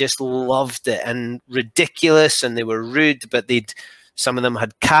amazing. I just loved it, and ridiculous, and they were rude, but some of them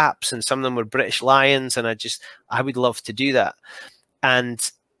had caps and some of them were British Lions, and I would love to do that. And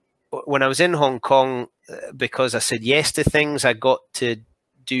when I was in Hong Kong, because I said yes to things, I got to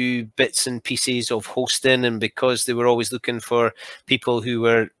do bits and pieces of hosting, and because they were always looking for people who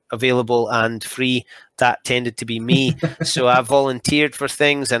were available and free, that tended to be me. So I volunteered for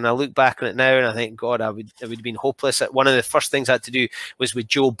things, and I look back on it now and I think, God, I would have been hopeless. One of the first things I had to do was with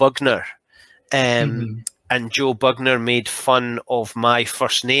Joe Bugner, and Joe Bugner made fun of my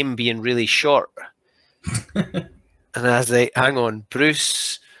first name being really short. And I was like, hang on,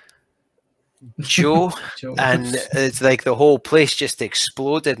 Bruce, Joe. And it's like the whole place just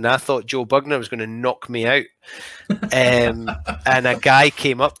exploded, and I thought Joe Bugner was going to knock me out. And a guy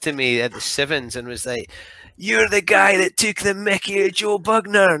came up to me at the Sevens and was like, "You're the guy that took the mickey of Joe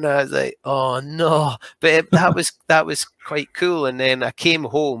Bugner." And I was like, "Oh no!" But that was quite cool. And then I came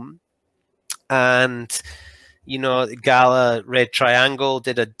home, and you know, Gala Red Triangle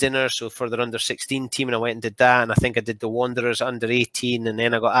did a dinner, so for their under-16 team, and I went and did that, and I think I did the Wanderers under-18, and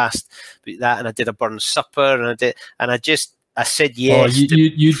then I got asked about that, and I did a Burns supper, and I said yes. Oh,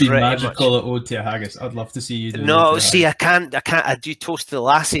 you'd be magical at Ode to a Haggis. I'd love to see you do. No, see, I can't. I do Toast to the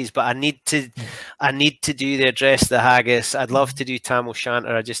Lassies, but I need to do the Address to the Haggis. I'd love to do Tam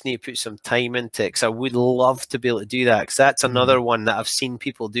O'Shanter. I just need to put some time into it, because I would love to be able to do that, because that's another one that I've seen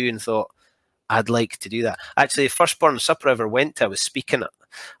people do and thought, I'd like to do that. Actually, the first Burns supper I ever went to, I was speaking at.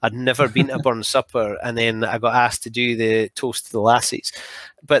 I'd never been to a Burns supper, and then I got asked to do the Toast to the Lassies.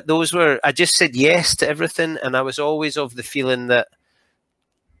 But I just said yes to everything, and I was always of the feeling that,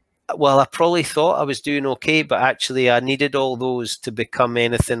 well, I probably thought I was doing okay, but actually I needed all those to become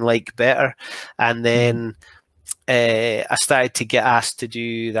anything like better. And then I started to get asked to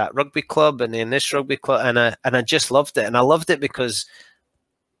do that rugby club, and then this rugby club, and I just loved it. And I loved it because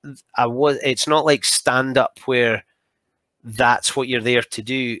it's not like stand up where that's what you're there to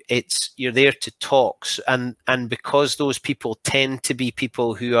do. You're there to talk, and because those people tend to be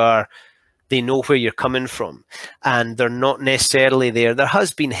people who they know where you're coming from, and they're not necessarily there. There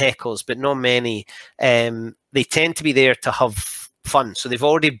has been heckles, but not many. They tend to be there to have fun, so they've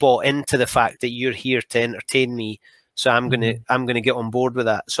already bought into the fact that you're here to entertain me. So I'm gonna get on board with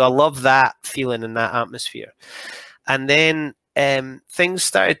that. So I love that feeling and that atmosphere, and then. Things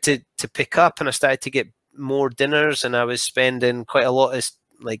started to pick up, and I started to get more dinners, and I was spending quite a lot of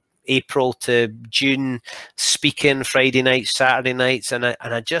like April to June speaking Friday nights, Saturday nights, and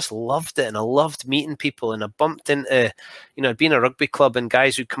I just loved it, and I loved meeting people, and I bumped into, I'd been in a rugby club and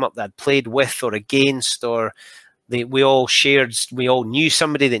guys who'd come up that I'd played with or against, or we all knew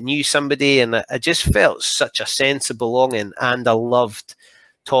somebody that knew somebody, and I just felt such a sense of belonging, and I loved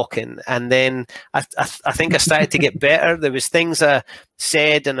talking. And then I think I started to get better. There was things I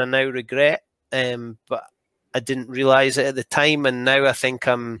said and I now regret, but I didn't realize it at the time. And now I think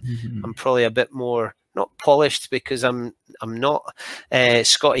I'm probably a bit more, not polished, because I'm not.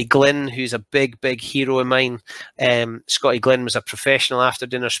 Scotty Glynn, who's a big hero of mine. Scotty Glynn was a professional after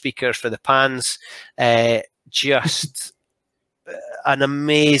dinner speaker for the Pans. Just an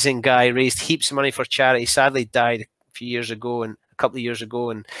amazing guy, raised heaps of money for charity. Sadly died a couple of years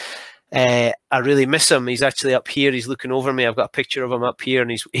ago, and I really miss him. He's actually up here. He's looking over me. I've got a picture of him up here,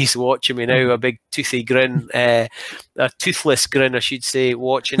 and he's watching me now. A big toothy grin, a toothless grin, I should say,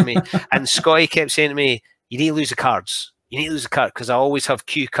 watching me. And Scotty kept saying to me, "You need to lose the cards. You need to lose a card," because I always have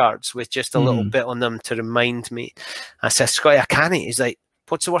cue cards with just a little bit on them to remind me. I said, "Scotty, I can't." He's like,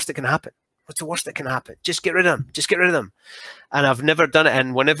 "What's the worst that can happen? What's the worst that can happen? Just get rid of them. Just get rid of them." And I've never done it.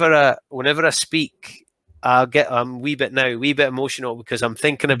 And whenever I speak, I'm a wee bit emotional, because I'm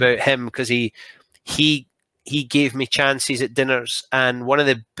thinking about him, because he gave me chances at dinners, and one of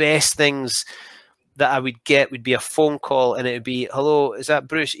the best things that I would get would be a phone call, and it would be, "Hello, is that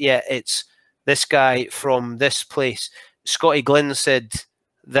Bruce? Yeah, it's this guy from this place. Scotty Glynn said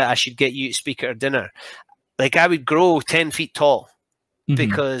that I should get you to speak at our dinner." Like, I would grow 10 feet tall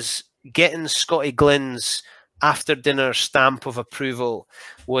because getting Scotty Glynn's after dinner stamp of approval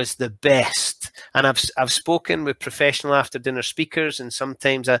was the best. And I've spoken with professional after dinner speakers, and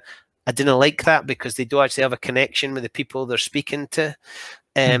sometimes I didn't like that, because they do actually have a connection with the people they're speaking to.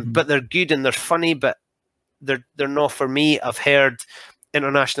 But they're good and they're funny, but they're not for me. I've heard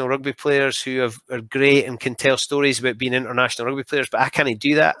international rugby players who are great and can tell stories about being international rugby players, but I can't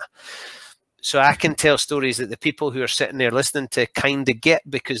do that. So I can tell stories that the people who are sitting there listening to kind of get,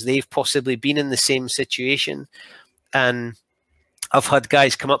 because they've possibly been in the same situation. And I've had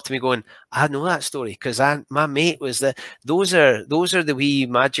guys come up to me going, "I know that story because my mate was the." Those are the wee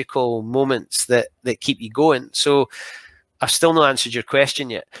magical moments that keep you going. So I've still not answered your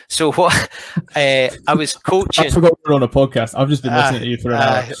question yet. So what? I was coaching. I forgot we're on a podcast. I've just been listening to you for an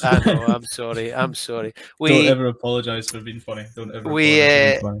hour. I know. I'm sorry. I'm sorry. Don't ever apologise for being funny. Don't ever.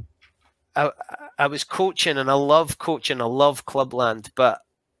 Apologise for being funny. I was coaching, and I love coaching. I love Clubland, but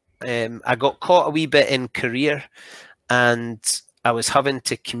I got caught a wee bit in career, and I was having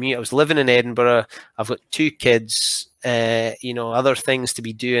to commute. I was living in Edinburgh. I've got 2 kids, other things to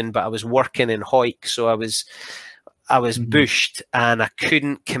be doing, but I was working in Hawick, so I was bushed, and I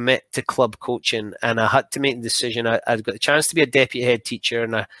couldn't commit to club coaching, and I had to make the decision. I'd got the chance to be a deputy head teacher,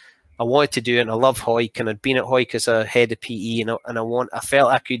 and I wanted to do it, and I love Hawick, and I'd been at Hawick as a head of PE, and I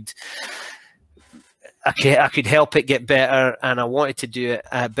felt I could help it get better, and I wanted to do it,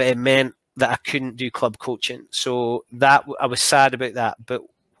 but it meant that I couldn't do club coaching. So that I was sad about that. But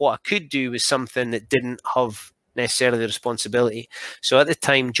what I could do was something that didn't have necessarily the responsibility. So at the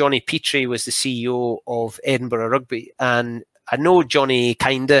time, Johnny Petrie was the CEO of Edinburgh Rugby, and I know Johnny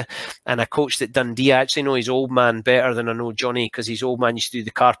kinda, and I coached at Dundee. I actually know his old man better than I know Johnny, because his old man used to do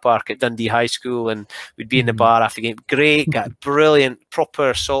the car park at Dundee High School, and we'd be in the bar after game. Great guy, brilliant,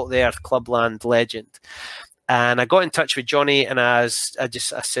 proper salt of the earth Clubland legend. And I got in touch with Johnny, and I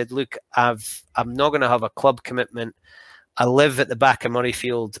said, "Look, I'm not going to have a club commitment. I live at the back of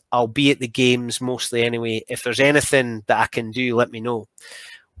Murrayfield. I'll be at the games mostly anyway. If there's anything that I can do, let me know."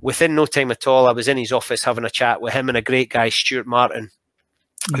 Within no time at all, I was in his office having a chat with him and a great guy, Stuart Martin,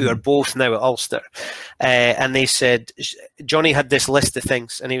 who are both now at Ulster. And they said, Johnny had this list of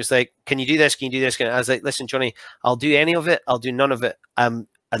things, and he was like, "Can you do this? Can you do this?" I was like, "Listen, Johnny, I'll do any of it. I'll do none of it.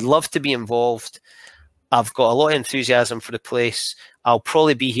 I'd love to be involved. I've got a lot of enthusiasm for the place. I'll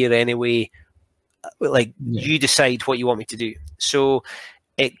probably be here anyway. You decide what you want me to do." So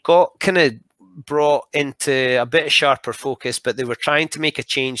it got kind of brought into a bit of sharper focus, but they were trying to make a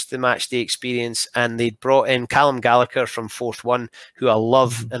change to the match day experience, and they'd brought in Callum Gallagher from Fourth One, who I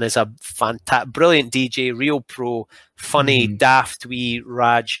love and is a brilliant DJ, real pro, funny, daft wee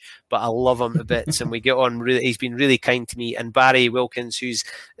Raj, but I love him to bits, and we get on really. He's been really kind to me, and Barry Wilkins, who's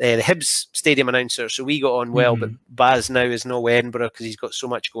the Hibs stadium announcer, so we got on well, but Baz now is no Edinburgh because he's got so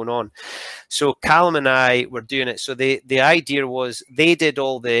much going on. So Callum and I were doing it. So the idea was they did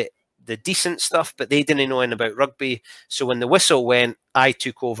all the decent stuff, but they didn't know anything about rugby. So when the whistle went, I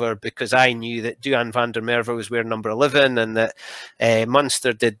took over, because I knew that Duhan van der Merwe was wearing number 11, and that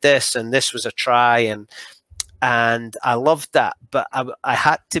Munster did this, and this was a try, and I loved that. But I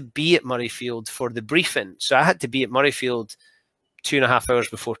had to be at Murrayfield for the briefing. So I had to be at Murrayfield 2.5 hours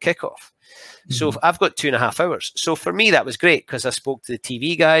before kickoff. So I've got 2.5 hours. So for me, that was great because I spoke to the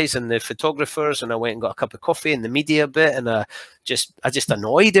TV guys and the photographers, and I went and got a cup of coffee in the media bit, and I just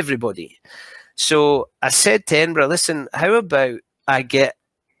annoyed everybody. So I said to Edinburgh, listen, how about I get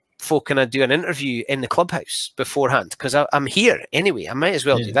folk and I do an interview in the clubhouse beforehand, because I'm here anyway. I might as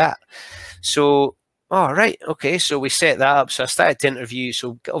well do that. So, right, okay. So we set that up. So I started to interview.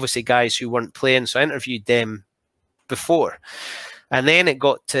 So obviously guys who weren't playing. So I interviewed them before. And then I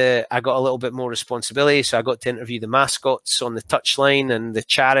got a little bit more responsibility. So I got to interview the mascots on the touchline and the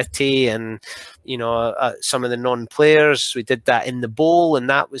charity and, some of the non-players. We did that in the bowl, and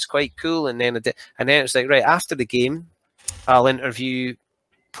that was quite cool. And then it was like, right, after the game, I'll interview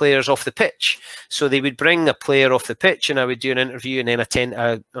players off the pitch. So they would bring a player off the pitch and I would do an interview, and then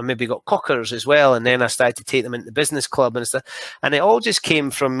I maybe got cockers as well. And then I started to take them into the business club and stuff. And it all just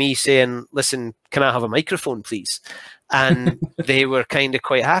came from me saying, listen, can I have a microphone, please? And they were kind of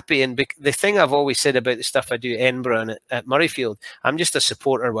quite happy. And the thing I've always said about the stuff I do at Edinburgh and at Murrayfield, I'm just a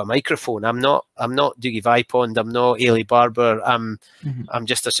supporter with a microphone. I'm not Dougie Vipond. I'm not Ailey Barber. I'm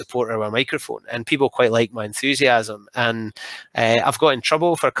just a supporter with a microphone. And people quite like my enthusiasm. And I've got in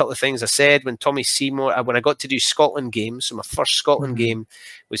trouble for a couple of things I said when Tommy Seymour, when I got to do Scotland games. So my first Scotland game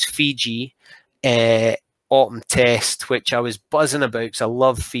was Fiji. Autumn Test, which I was buzzing about because I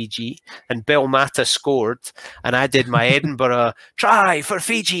love Fiji, and Bill Mata scored, and I did my Edinburgh try for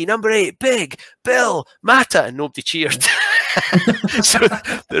Fiji, number 8, big Bill Mata, and nobody cheered. So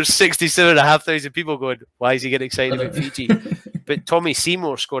there's 67,500 people going, why is he getting excited about Fiji? But Tommy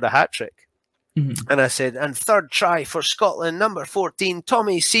Seymour scored a hat-trick. And I said, and third try for Scotland, number 14,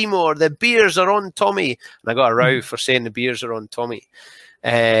 Tommy Seymour, the beers are on Tommy. And I got a row for saying the beers are on Tommy,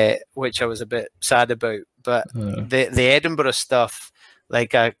 which I was a bit sad about. But the Edinburgh stuff,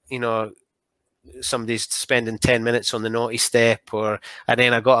 like somebody's spending 10 minutes on the naughty step, and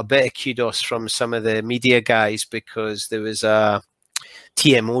then I got a bit of kudos from some of the media guys because there was a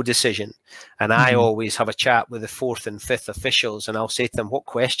TMO decision, and I always have a chat with the 4th and 5th officials, and I'll say to them, what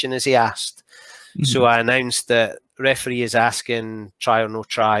question has he asked? So I announced that referee is asking try or no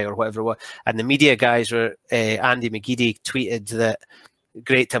try or whatever it was, and the media guys were, Andy McGeady tweeted that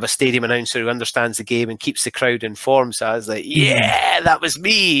great to have a stadium announcer who understands the game and keeps the crowd informed. So I was like, yeah, that was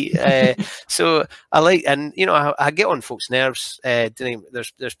me. So I like, and I get on folks' nerves.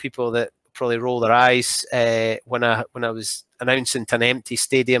 There's people that probably roll their eyes when I was announcing to an empty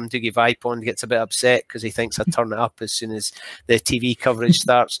stadium. Dougie Vipond gets a bit upset because he thinks I turn it up as soon as the TV coverage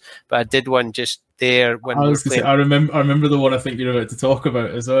starts. But I did one just there when I was going to say, I remember the one I think you're about to talk about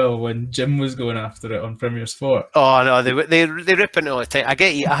as well, when Jim was going after it on Premier Sport. Oh no, they rip it all the time.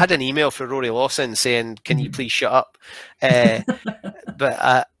 I had an email from Rory Lawson saying, "Can you please shut up?"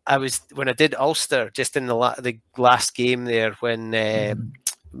 But I was, when I did Ulster, just in the last game there when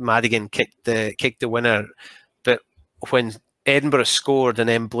Madigan kicked the winner, but when Edinburgh scored and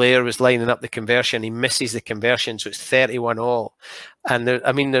then Blair was lining up the conversion, he misses the conversion, so it's 31-all. And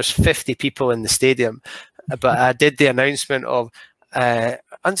there's 50 people in the stadium, but I did the announcement of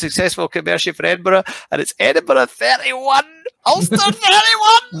unsuccessful conversion for Edinburgh, and it's Edinburgh 31, Ulster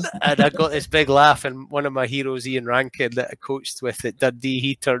 31. And I got this big laugh, and one of my heroes, Ian Rankin, that I coached with at Dundee,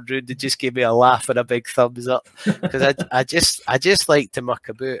 he turned round and just gave me a laugh and a big thumbs up, because I just like to muck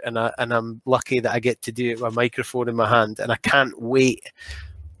about, and I'm lucky that I get to do it with a microphone in my hand, and I can't wait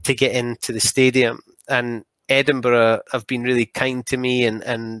to get into the stadium. And Edinburgh have been really kind to me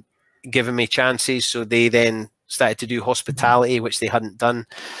and given me chances, so they then started to do hospitality, which they hadn't done.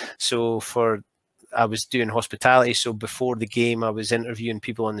 So I was doing hospitality. So before the game, I was interviewing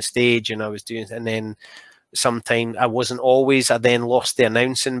people on the stage, and and then sometime I wasn't always. I then lost the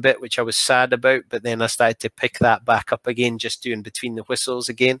announcing bit, which I was sad about. But then I started to pick that back up again, just doing between the whistles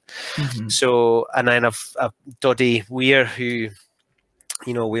again. So, and then I've Doddy Weir, who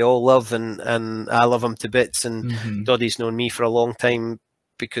we all love, and I love him to bits. And Doddy's known me for a long time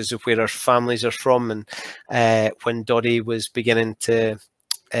because of where our families are from. And when Doddy was beginning to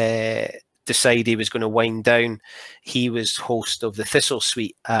decide he was going to wind down, he was host of the Thistle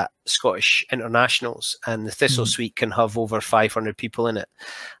Suite at Scottish Internationals, and the Thistle Suite can have over 500 people in it.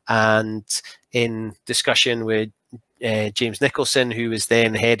 And in discussion with James Nicholson, who was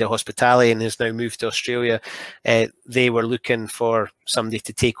then head of hospitality and has now moved to Australia, they were looking for somebody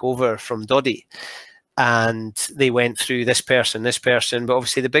to take over from Doddy. And they went through this person, but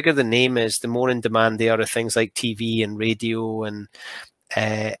obviously the bigger the name is, the more in demand they are of things like TV and radio. And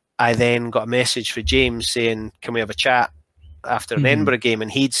I then got a message for James saying, can we have a chat after an Edinburgh game? And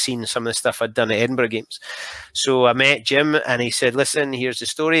he'd seen some of the stuff I'd done at Edinburgh games. So I met Jim, and he said, listen, here's the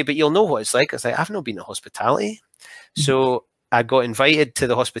story, but you'll know what it's like. I was like, I've not been at hospitality. So I got invited to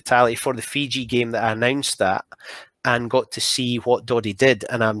the hospitality for the Fiji game that I announced that, and got to see what Doddy did.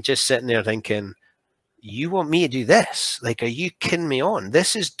 And I'm just sitting there thinking, you want me to do this? Like, are you kidding me on?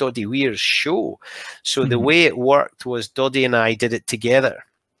 This is Doddie Weir's show. So the way it worked was Doddie and I did it together.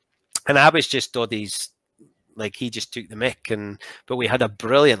 And I was just Doddie's, like, he just took the mick, but we had a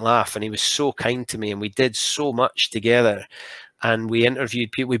brilliant laugh, and he was so kind to me, and we did so much together. And we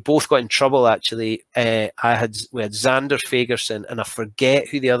interviewed people. We both got in trouble, actually. We had Xander Fagerson, and I forget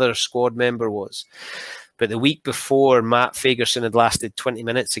who the other squad member was. But the week before, Matt Fagerson had lasted 20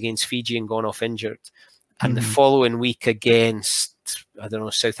 minutes against Fiji and gone off injured. And the following week against, I don't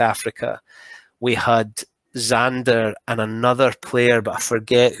know, South Africa, we had Xander and another player, but I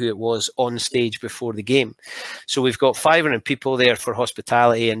forget who it was, on stage before the game. So we've got 500 people there for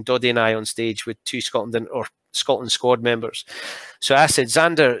hospitality, and Doddie and I on stage with 2 Scotland squad members. So I said,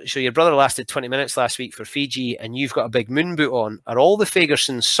 Xander, so your brother lasted 20 minutes last week for Fiji, and you've got a big moon boot on. Are all the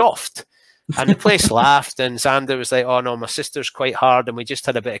Fagersons soft? And the place laughed, and Xander was like, oh no, my sister's quite hard, and we just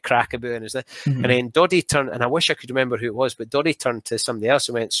had a bit of crack about it. And then Doddie turned, and I wish I could remember who it was, but Doddie turned to somebody else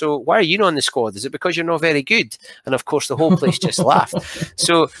and went, so why are you not on the squad? Is it because you're not very good? And of course the whole place just laughed.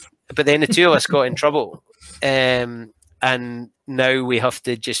 So, but then the two of us got in trouble. And now we have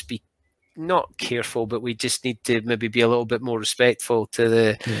to just be not careful, but we just need to maybe be a little bit more respectful to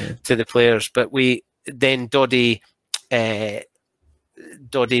the players. But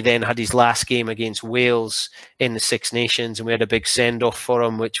Doddie then had his last game against Wales in the Six Nations, and we had a big send-off for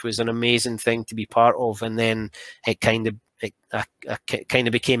him, which was an amazing thing to be part of. And then it kind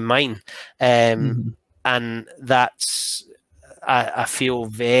of became mine, and that's. I feel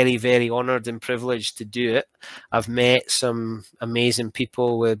very, very honoured and privileged to do it. I've met some amazing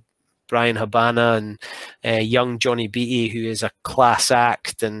people with Brian Habana and young Johnny Beattie, who is a class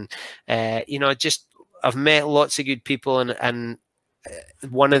act, and I've met lots of good people, and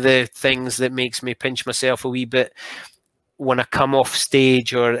one of the things that makes me pinch myself a wee bit when I come off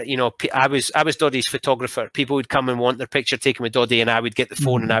stage, or I was Doddie's photographer. People would come and want their picture taken with Doddie, and I would get the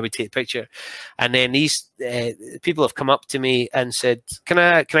phone and I would take the picture. And then these people have come up to me and said, "Can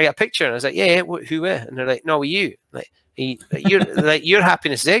I get a picture?" And I was like, "Yeah, who? And they're like, "No, with you. Like, you're like, your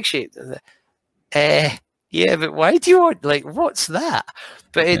happiness is egg shaped." Yeah, but why do you want? Like, what's that?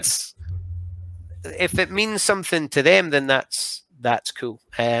 But it's if it means something to them, then that's cool,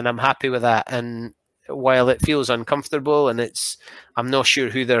 and I'm happy with that. And while it feels uncomfortable, and I'm not sure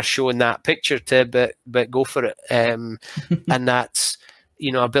who they're showing that picture to, but go for it. And that's,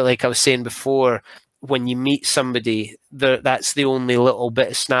 a bit like I was saying before, when you meet somebody, that's the only little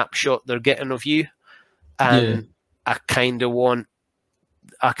bit of snapshot they're getting of you, and I kind of want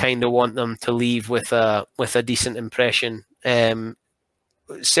them to leave with a decent impression,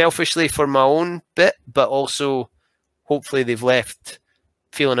 selfishly for my own bit, but also hopefully they've left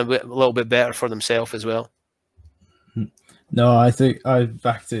feeling a little bit better for themselves as well. No, I think I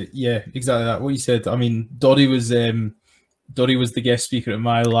backed it. Yeah, exactly that. What you said. I mean, Doddie was the guest speaker at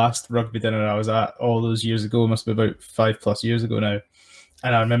my last rugby dinner I was at all those years ago. It must be about 5+ years ago now.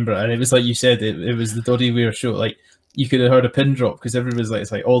 And I remember, and it was like you said, it was the Doddie Weir show. Like, you could have heard a pin drop, because everybody's like,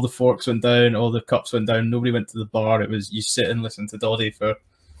 it's like all the forks went down, all the cups went down, nobody went to the bar. It was you sit and listen to Doddie for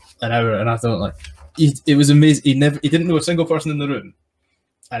an hour, and I thought, it was amazing. He didn't know a single person in the room,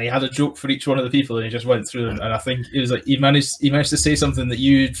 and he had a joke for each one of the people, and he just went through them. And I think it was like he managed to say something that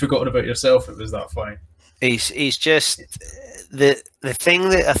you'd forgotten about yourself. It was that funny. He's just the thing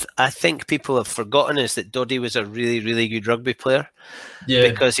that I think people have forgotten is that Doddie was a really, really good rugby player. Yeah,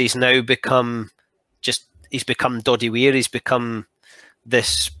 because he's now become Doddie Weir. He's become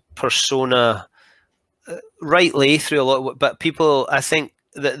this persona, rightly through a lot. But people, I think,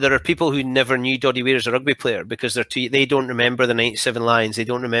 there are people who never knew Doddie Weir as a rugby player because they don't remember the 97 Lions. They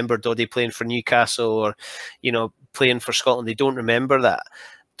don't remember Doddie playing for Newcastle or, playing for Scotland. They don't remember that.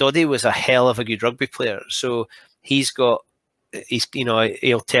 Doddie was a hell of a good rugby player. So he'll tell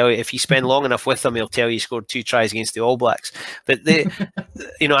you, if you spend long enough with him, he'll tell you he scored 2 tries against the All Blacks. But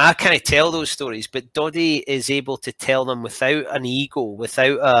I can't tell those stories, but Doddie is able to tell them without an ego,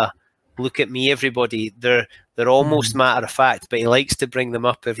 without a look at me, everybody. They're almost matter of fact, but he likes to bring them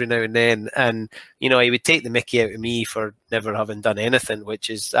up every now and then. And, he would take the mickey out of me for never having done anything, which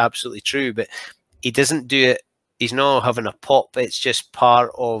is absolutely true. But he doesn't do it. He's not having a pop. It's just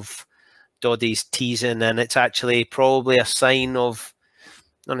part of Doddie's teasing. And it's actually probably a sign of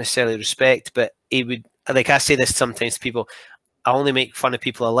not necessarily respect, but he would, like I say this sometimes to people, I only make fun of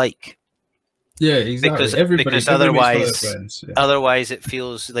people I like. Yeah, exactly. Because otherwise it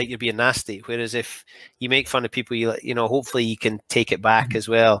feels like you're being nasty. Whereas if you make fun of people, hopefully you can take it back as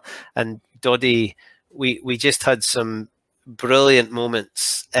well. And Doddie, we just had some brilliant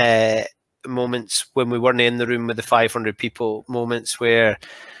moments. Moments when we weren't in the room with the 500 people. Moments where,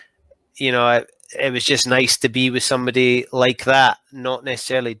 you know, it was just nice to be with somebody like that. Not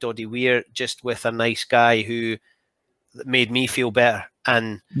necessarily Doddie Weir, just with a nice guy who made me feel better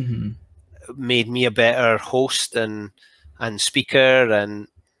and made me a better host and speaker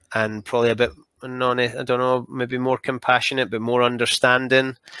and probably a bit, I don't know, maybe more compassionate, but more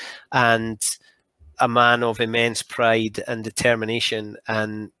understanding, and a man of immense pride and determination.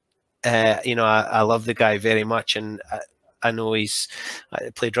 And you know, I love the guy very much, and I know I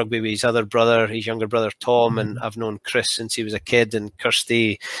played rugby with his other brother, his younger brother Tom, and I've known Chris since he was a kid, and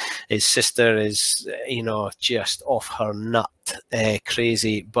Kirsty, his sister, is, you know, just off her nut,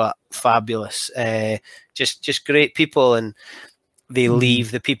 crazy but fabulous, just great people, and they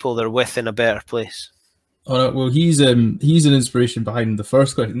leave the people they're with in a better place. Oh no, well, he's an inspiration behind the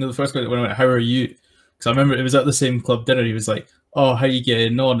first question. The first question when I went, "How are you?" Because I remember it was at the same club dinner. He was like, "Oh, how you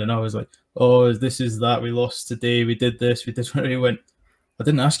getting on?" And I was like, "Oh, this is that. We lost today. We did this. We did." And he went, "I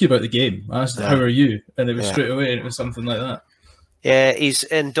didn't ask you about the game. I asked, how are you?" And it was straight away, and it was something like that. Yeah, he's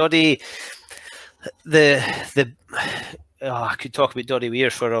in Doddie. I could talk about Doddie Weir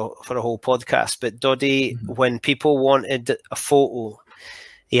for a whole podcast, but Doddie, when people wanted a photo,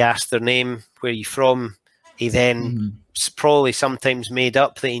 he asked their name, where you from. He then probably sometimes made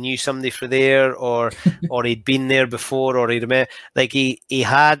up that he knew somebody for there, or he'd been there before, or he'd met. Like he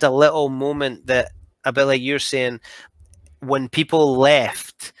had a little moment that, a bit like you're saying, when people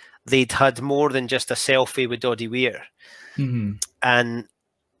left, they'd had more than just a selfie with Doddie Weir, and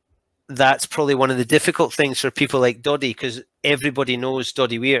that's probably one of the difficult things for people like Doddie, because everybody knows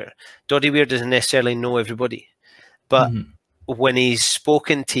Doddie Weir. Doddie Weir doesn't necessarily know everybody, but when he's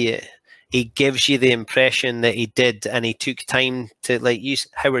spoken to you, he gives you the impression that he did, and he took time to, like, you,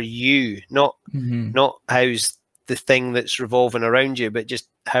 how are you? Not how's the thing that's revolving around you, but just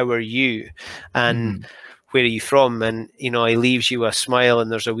how are you, and where are you from? And, you know, he leaves you a smile,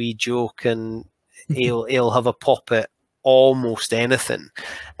 and there's a wee joke, and he'll have a pop at almost anything,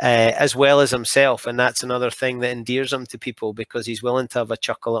 as well as himself, and that's another thing that endears him to people, because he's willing to have a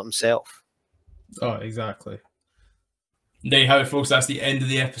chuckle at himself. Oh, exactly. There you have it, folks. That's the end of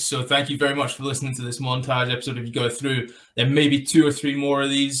the episode. Thank you very much for listening to this montage episode. If you go through, then maybe 2 or 3 more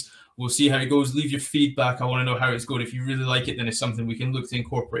of these. We'll see how it goes. Leave your feedback. I want to know how it's going. If you really like it, then it's something we can look to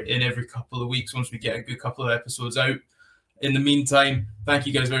incorporate in every couple of weeks once we get a good couple of episodes out. In the meantime, thank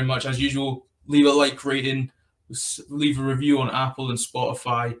you guys very much. As usual, leave a like rating, leave a review on Apple and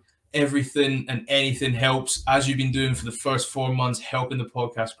Spotify. Everything and anything helps, as you've been doing for the first 4 months, helping the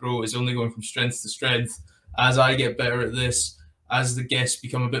podcast grow. Is only going from strength to strength. As I get better at this, as the guests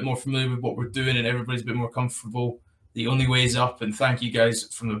become a bit more familiar with what we're doing and everybody's a bit more comfortable, the only way is up. And thank you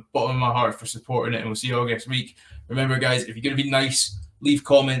guys from the bottom of my heart for supporting it. And we'll see you all next week. Remember, guys, if you're going to be nice, leave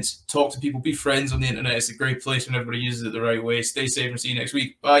comments, talk to people, be friends on the internet. It's a great place when everybody uses it the right way. Stay safe and see you next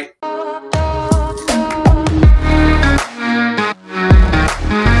week. Bye.